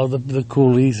know a lot of the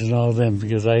coolies and all of them,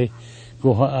 because I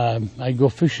go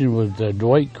fishing with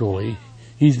Dwight Cooley.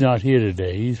 He's not here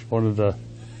today. He's one of the,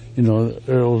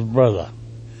 Earl's brother.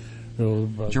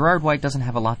 Gerard White doesn't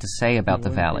have a lot to say about the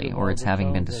valley or its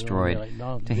having been destroyed.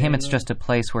 To him, it's just a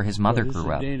place where his mother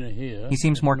grew up. He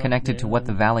seems more connected to what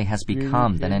the valley has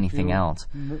become than anything else.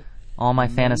 All my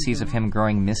fantasies of him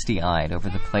growing misty-eyed over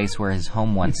the place where his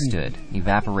home once stood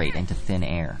evaporate into thin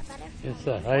air. Yes,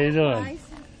 sir. How you doing?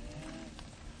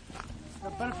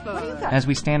 As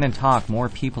we stand and talk, more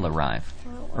people arrive.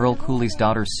 Earl Cooley's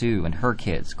daughter Sue and her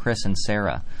kids, Chris and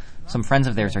Sarah. Some friends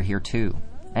of theirs are here too.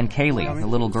 And Kaylee, the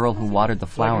little girl who watered the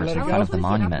flowers in front of the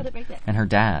monument. And her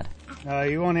dad.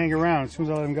 You won't hang around. As soon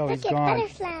as I let him go, he's Look at gone.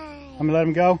 butterfly. I'm going to let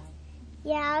him go?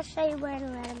 Yeah, I'll show you where to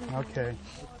let him go. Okay.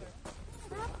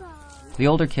 The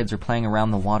older kids are playing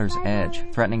around the water's edge,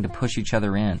 threatening to push each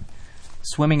other in.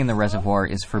 Swimming in the reservoir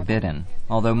is forbidden,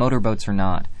 although motorboats are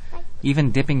not.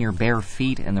 Even dipping your bare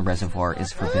feet in the reservoir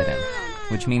is forbidden,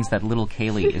 which means that little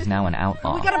Kaylee is now an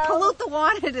outlaw. We gotta pollute the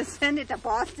water to send it to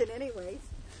Boston anyways.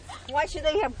 Why should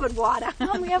they have good water?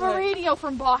 We have a radio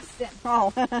from Boston.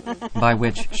 Oh. By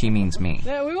which she means me.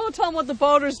 Yeah, we won't tell them what the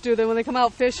boaters do then when they come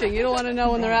out fishing. You don't want to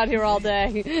know when they're out here all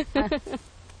day.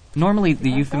 Normally, the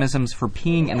euphemisms for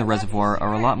peeing in the reservoir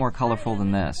are a lot more colorful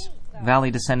than this. Valley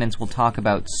descendants will talk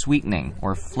about sweetening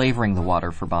or flavoring the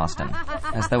water for Boston,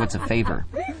 as though it's a favor.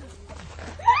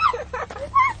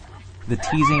 The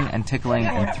teasing and tickling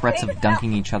and threats of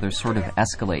dunking each other sort of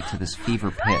escalate to this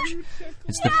fever pitch.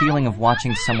 It's the feeling of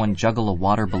watching someone juggle a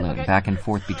water balloon back and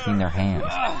forth between their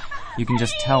hands. You can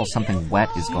just tell something wet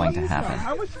is going to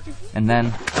happen. And then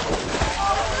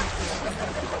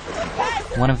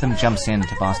one of them jumps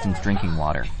into Boston's drinking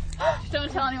water.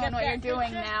 Don't tell anyone what you're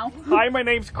doing now. Hi, my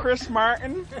name's Chris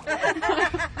Martin,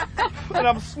 and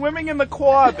I'm swimming in the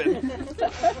Quabbin.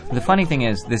 The funny thing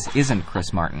is, this isn't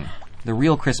Chris Martin. The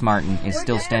real Chris Martin is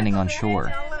still standing on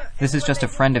shore. This is just a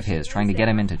friend of his trying to get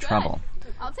him into trouble.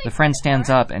 The friend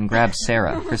stands up and grabs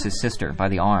Sarah, Chris's sister, by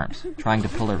the arms, trying to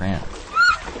pull her in.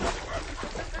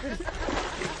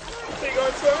 You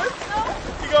going swimming?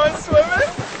 You going swimming?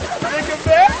 Take him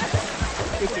back?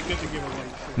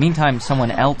 Meantime, someone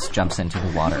else jumps into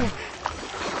the water.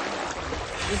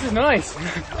 This is nice.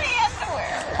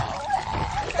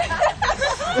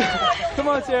 Come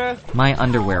on, Sarah. My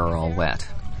underwear are all wet.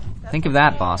 Think of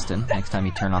that, Boston, next time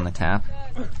you turn on the tap.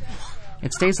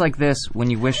 It stays like this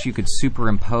when you wish you could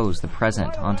superimpose the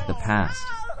present onto the past,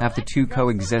 have the two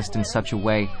coexist in such a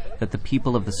way that the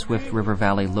people of the Swift River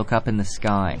Valley look up in the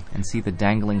sky and see the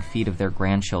dangling feet of their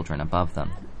grandchildren above them.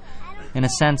 In a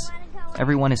sense,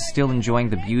 everyone is still enjoying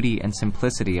the beauty and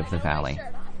simplicity of the valley,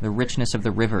 the richness of the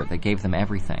river that gave them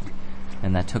everything,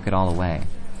 and that took it all away.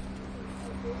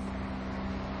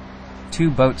 2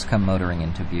 boats come motoring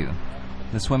into view.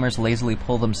 The swimmers lazily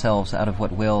pull themselves out of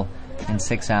what will, in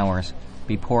 6 hours,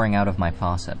 be pouring out of my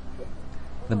faucet.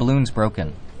 The balloon's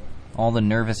broken. All the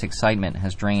nervous excitement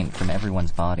has drained from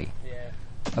everyone's body.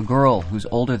 A girl who's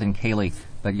older than Kaylee,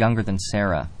 but younger than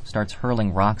Sarah, starts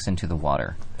hurling rocks into the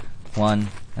water. One,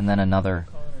 and then another,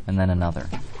 and then another.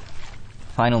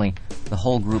 Finally, the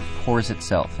whole group pours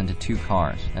itself into 2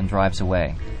 cars and drives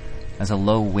away, as a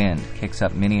low wind kicks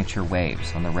up miniature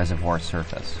waves on the reservoir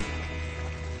surface.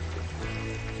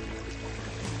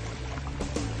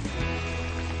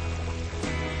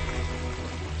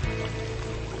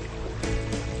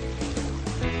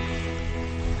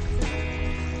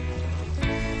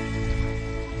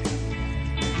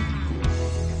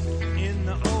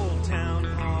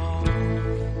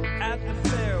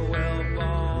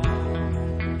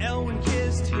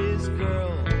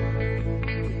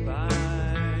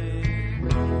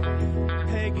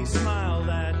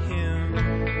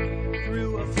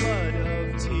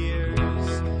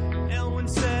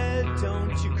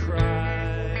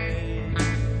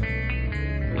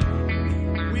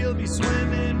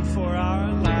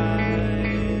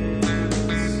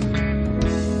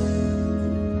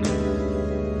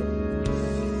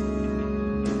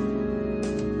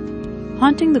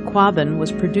 Haunting the Quabbin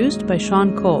was produced by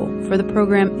Sean Cole for the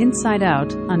program Inside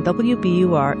Out on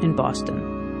WBUR in Boston.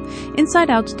 Inside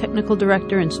Out's technical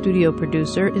director and studio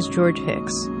producer is George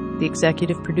Hicks. The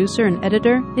executive producer and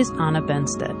editor is Anna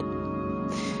Benstead.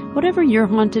 Whatever you're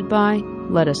haunted by,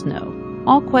 let us know.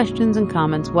 All questions and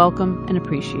comments welcome and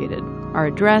appreciated. Our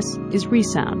address is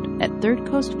resound at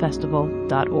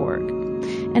thirdcoastfestival.org.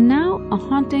 And now, a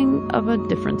haunting of a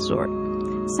different sort.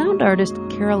 Sound artist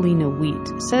Carolina Wheat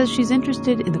says she's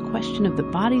interested in the question of the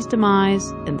body's demise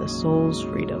and the soul's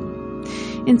freedom.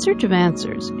 In search of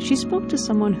answers, she spoke to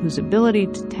someone whose ability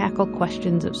to tackle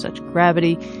questions of such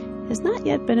gravity has not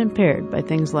yet been impaired by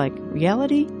things like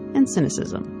reality and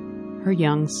cynicism, her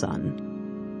young son.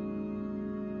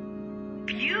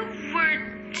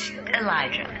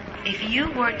 Elijah, if you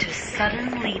were to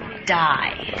suddenly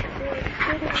die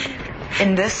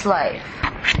in this life,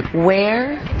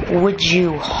 where would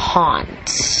you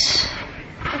haunt?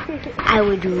 I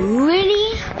would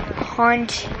really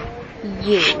haunt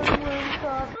you.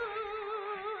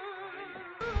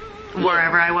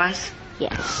 Wherever I was?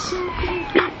 Yes.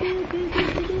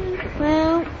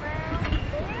 Well,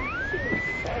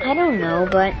 I don't know,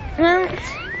 but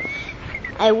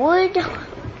I would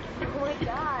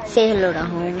say hello to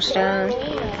Homestar.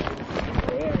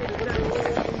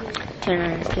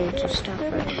 Turn on the kids and stuff for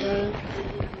the day.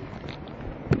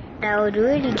 I would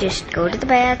really just go to the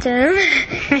bathroom.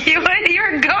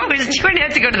 You're a ghost. You wouldn't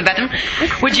have to go to the bathroom.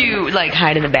 Would you, like,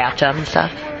 hide in the bathtub and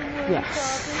stuff?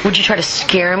 Yes. Would you try to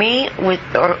scare me?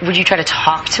 Or would you try to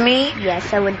talk to me?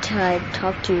 Yes, I would try to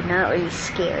talk to you, not really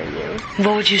scare you.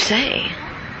 What would you say?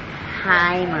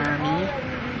 Hi, Mommy.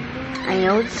 I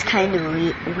know it's kind of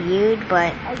weird,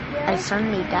 but I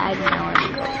suddenly died and now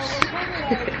I'm a ghost.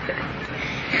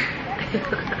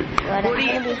 But I'm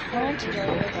going to be haunted if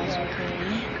that's okay.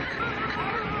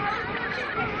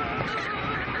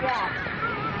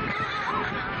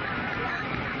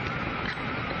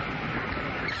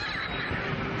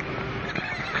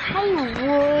 I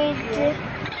would,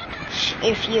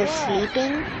 if you're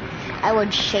sleeping, I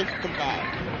would shake the bed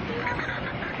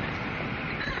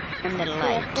and the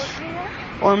light,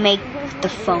 or make the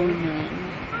phone ring.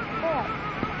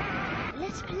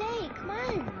 Let's play, come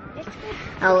on.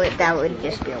 That would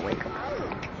just be a wake up.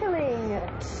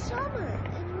 Summer.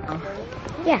 Oh.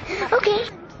 Yeah, okay.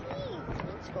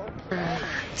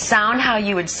 Sound how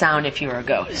you would sound if you were a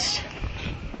ghost.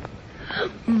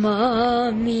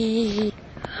 Mommy.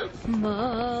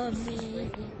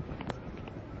 Mommy.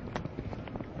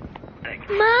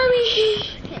 Mommy.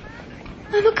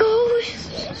 I'm a ghost.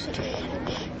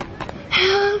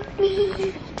 Help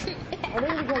me. I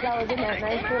think because I was in that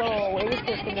nice little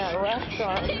oasis in that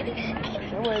restaurant.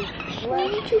 It was Why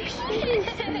did you play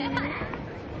with me?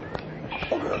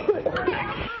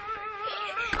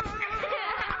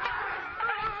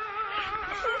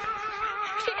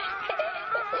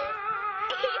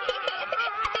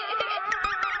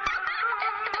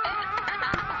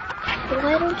 Why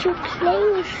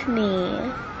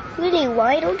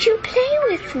don't you play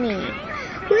with me?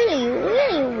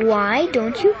 Willie, why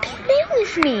don't you play with me? Willie, why don't you play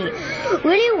with me?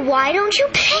 Willie, why don't you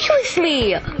play with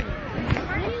me?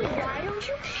 Willie, why don't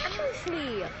you play with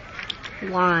me?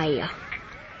 Why?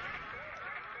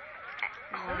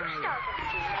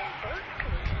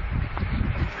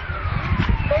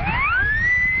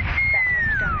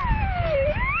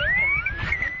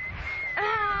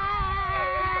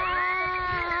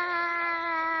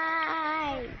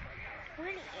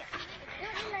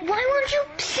 Why won't you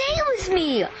play with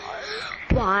me?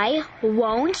 Why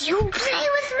won't you play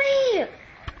with me?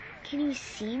 Can you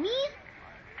see me?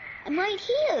 I'm right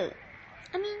here.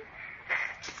 I mean,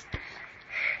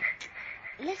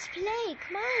 let's play.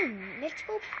 Come on. Let's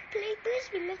go play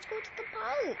Frisbee. Let's go to the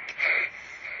park.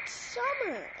 It's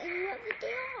summer and you have the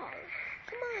day off.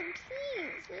 Come on,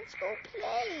 please. Let's go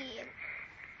play.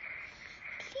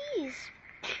 Please.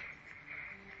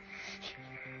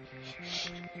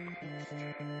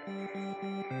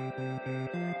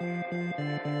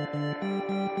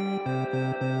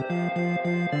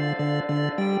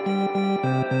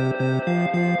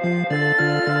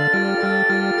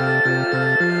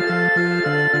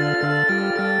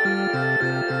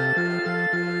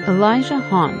 Elijah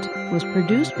Haunt was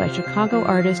produced by Chicago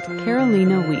artist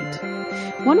Carolina Wheat.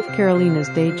 One of Carolina's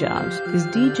day jobs is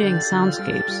DJing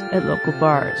soundscapes at local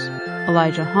bars.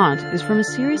 Elijah Haunt is from a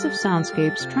series of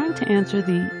soundscapes trying to answer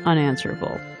the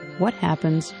unanswerable. What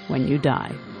happens when you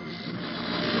die?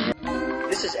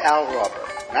 This is Al Robber,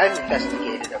 and I've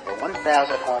investigated over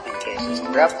 1,000 haunting cases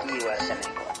throughout the U.S. and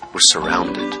England. We're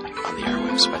surrounded on the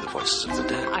airwaves by the voices of the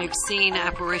dead. I've seen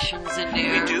apparitions in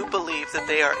there. We do believe that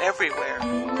they are everywhere.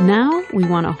 Now we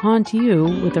want to haunt you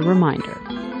with a reminder.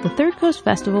 The Third Coast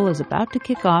Festival is about to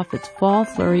kick off its fall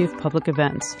flurry of public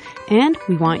events, and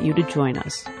we want you to join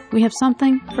us. We have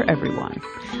something for everyone.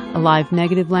 A live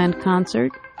Negativland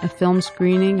concert, a film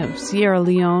screening of Sierra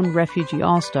Leone Refugee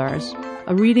All-Stars,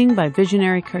 a reading by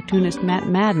visionary cartoonist Matt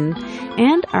Madden,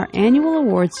 and our annual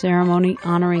awards ceremony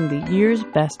honoring the year's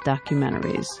best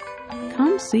documentaries.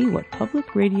 Come see what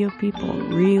public radio people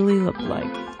really look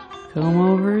like.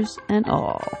 Comb-overs and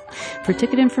all. For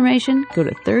ticket information, go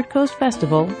to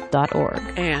thirdcoastfestival.org.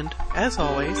 And, as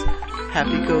always,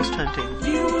 happy ghost hunting.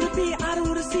 You wanna be, I don't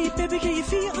wanna see, baby, can you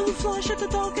feel on the floor? Shut the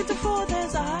door, get the floor,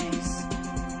 there's ice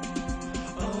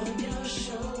on your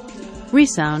shoulder.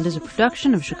 Resound is a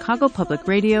production of Chicago Public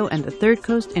Radio and the Third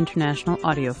Coast International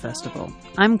Audio Festival.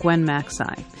 I'm Gwen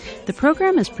Maxey. The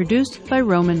program is produced by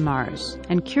Roman Mars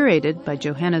and curated by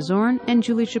Johanna Zorn and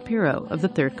Julie Shapiro of the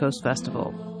Third Coast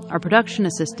Festival. Our production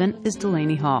assistant is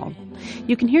Delaney Hall.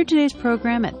 You can hear today's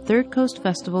program at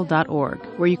thirdcoastfestival.org,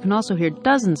 where you can also hear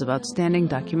dozens of outstanding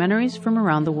documentaries from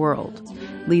around the world.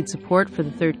 Lead support for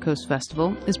the Third Coast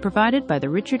Festival is provided by the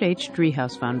Richard H.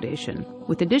 Driehaus Foundation,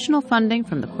 with additional funding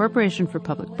from the Corporation for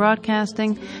Public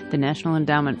Broadcasting, the National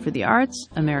Endowment for the Arts,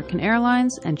 American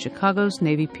Airlines, and Chicago's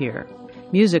Navy Pier.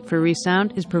 Music for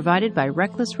Resound is provided by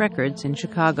Reckless Records in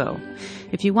Chicago.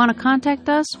 If you want to contact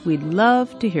us, we'd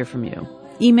love to hear from you.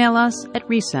 Email us at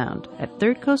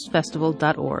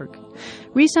resound@thirdcoastfestival.org.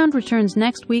 Resound returns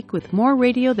next week with more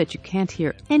radio that you can't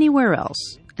hear anywhere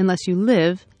else, unless you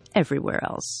live everywhere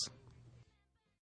else.